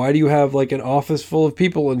 Like, why do you have like an office full of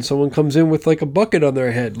people and someone comes in with like a bucket on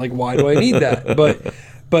their head? Like, why do I need that?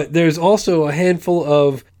 But there's also a handful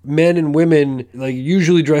of men and women, like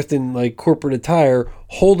usually dressed in like corporate attire,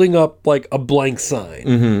 holding up like a blank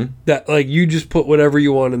sign that like you just put whatever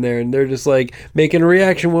you want in there, and they're just like making a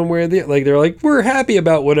reaction one way or the other. Like they're like, we're happy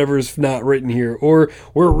about whatever's not written here, or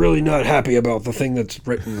we're really not happy about the thing that's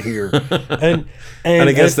written here. and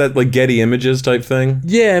I guess that like Getty Images type thing.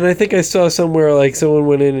 Yeah, and I think I saw somewhere like someone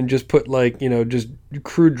went in and just put like just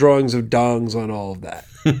crude drawings of dongs on all of that.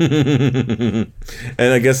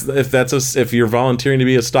 And I guess if you're volunteering to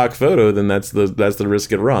be a stock photo, then that's the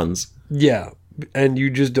risk it runs. Yeah, and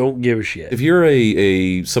you just don't give a shit. If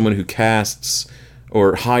you're someone who casts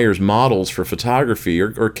or hires models for photography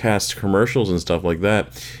or casts commercials and stuff like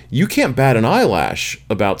that, you can't bat an eyelash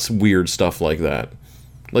about weird stuff like that.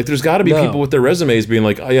 Like, there's got to be people with their resumes being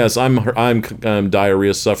like, oh, yes, I'm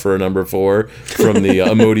diarrhea sufferer number 4 from the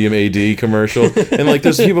Imodium AD commercial. And, like,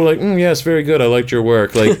 there's people like, yes, very good. I liked your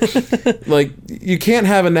work. Like, you can't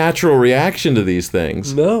have a natural reaction to these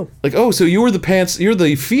things. No. Like, oh, so you're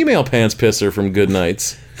the female pants pisser from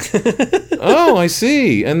Goodnights. Oh, I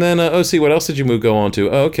see. And then, see, what else did you go on to?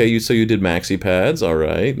 Oh, okay, so you did maxi pads. All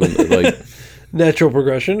right. Like... Natural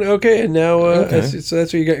progression. Okay, and now so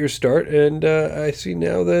that's where you got your start, and I see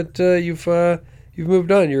now that you've moved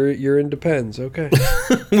on. You're in Depends. Okay,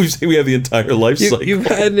 we have the entire life cycle. You've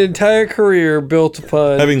had an entire career built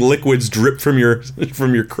upon having liquids drip from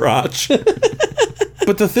your crotch. But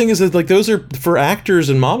But the thing is that, like, those are, for actors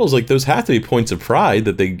and models, like, those have to be points of pride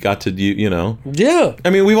that they got to, you know. Yeah. I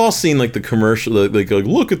mean, we've all seen, like, the commercial, like,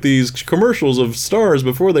 look at these commercials of stars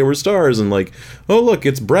before they were stars, and, like, oh, look,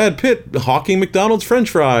 it's Brad Pitt hawking McDonald's French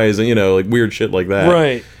fries, and, you know, like, weird shit like that.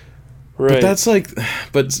 Right. Right. But that's like,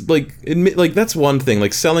 that's one thing,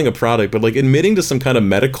 like selling a product, but like admitting to some kind of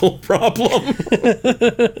medical problem.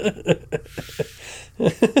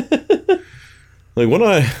 Like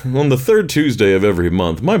on the third Tuesday of every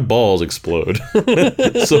month, my balls explode.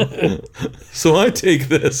 so I take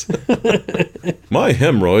this. My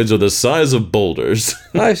hemorrhoids are the size of boulders.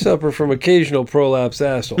 I suffer from occasional prolapse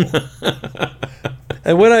asshole.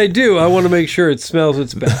 And when I do, I want to make sure it smells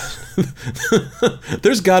its best.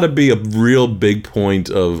 There's got to be a real big point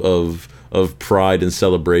of pride and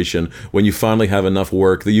celebration when you finally have enough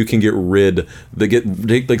work that you can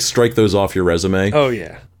strike those off your resume. Oh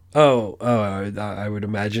yeah. Oh, I would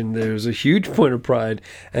imagine there's a huge point of pride,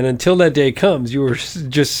 and until that day comes, you were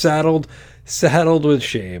just saddled with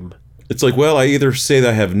shame. It's like, well, I either say that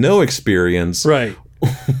I have no experience, right,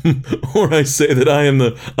 or I say that I am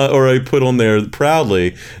or I put on there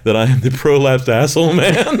proudly that I am the prolapsed asshole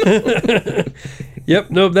man.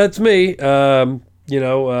 Yep, nope, that's me.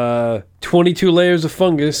 22 layers of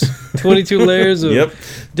fungus, 22 layers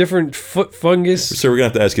of different foot fungus. So we're going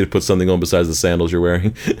to have to ask you to put something on besides the sandals you're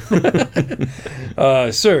wearing.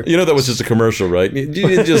 Sir. You know that was just a commercial, right?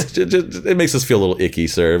 It makes us feel a little icky,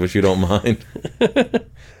 sir, if you don't mind.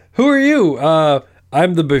 Who are you?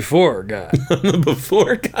 I'm the before guy. I'm the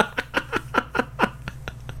before guy.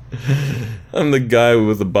 I'm the guy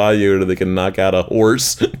with the body odor that can knock out a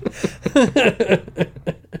horse.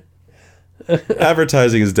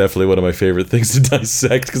 Advertising is definitely one of my favorite things to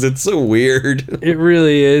dissect because it's so weird. It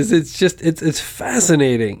really is. It's just it's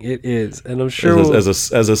fascinating. It is, and I'm sure as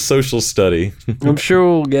a social study. I'm sure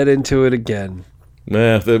we'll get into it again.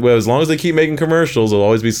 Well, as long as they keep making commercials, there'll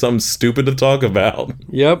always be something stupid to talk about.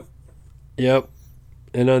 Yep.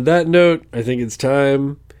 And on that note, I think it's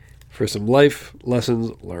time for some life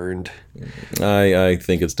lessons learned. I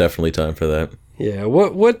think it's definitely time for that. Yeah.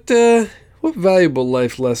 What valuable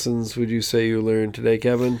life lessons would you say you learned today,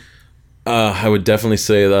 Kevin? I would definitely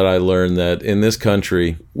say that I learned that in this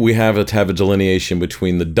country, we have to have a delineation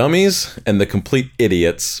between the dummies and the complete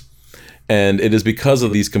idiots. And it is because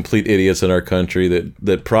of these complete idiots in our country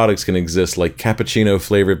that products can exist like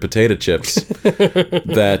cappuccino-flavored potato chips.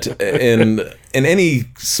 That in any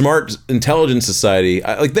smart, intelligent society,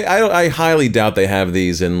 I highly doubt they have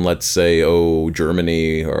these in, let's say,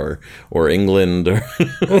 Germany or England.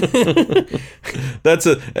 That's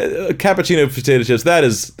a cappuccino potato chips. That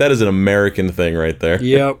is an American thing right there.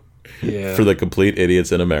 Yep. Yeah. For the complete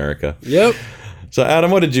idiots in America. Yep. So,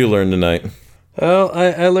 Adam, what did you learn tonight? Well,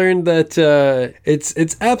 I learned that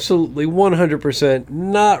it's absolutely 100%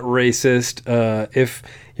 not racist if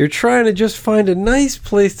you're trying to just find a nice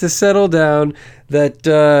place to settle down that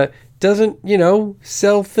doesn't,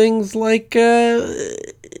 sell things like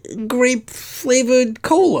grape-flavored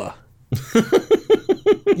cola.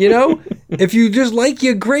 If you just like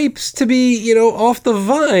your grapes to be, off the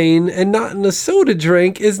vine and not in a soda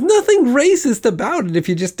drink, there's nothing racist about it if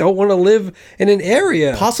you just don't want to live in an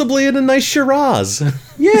area. Possibly in a nice Shiraz.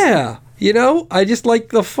 Yeah. I just like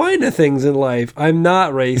the finer things in life. I'm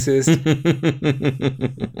not racist.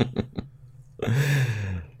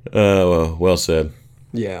 Well said.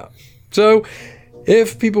 Yeah. So,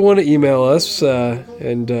 if people want to email us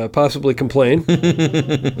and possibly complain,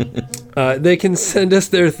 they can send us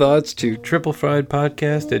their thoughts to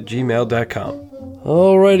triplefriedpodcast@gmail.com.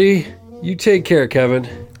 Alrighty. You take care, Kevin.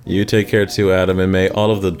 You take care too, Adam, and may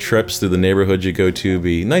all of the trips through the neighborhood you go to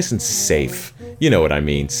be nice and safe. You know what I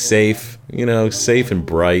mean. Safe. Safe and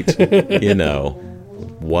bright.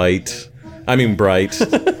 White. I mean bright. All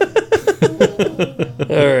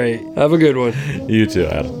right. Have a good one. You too,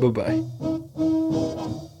 Adam. Bye-bye.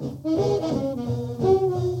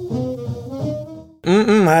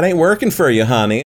 That ain't working for you, honey.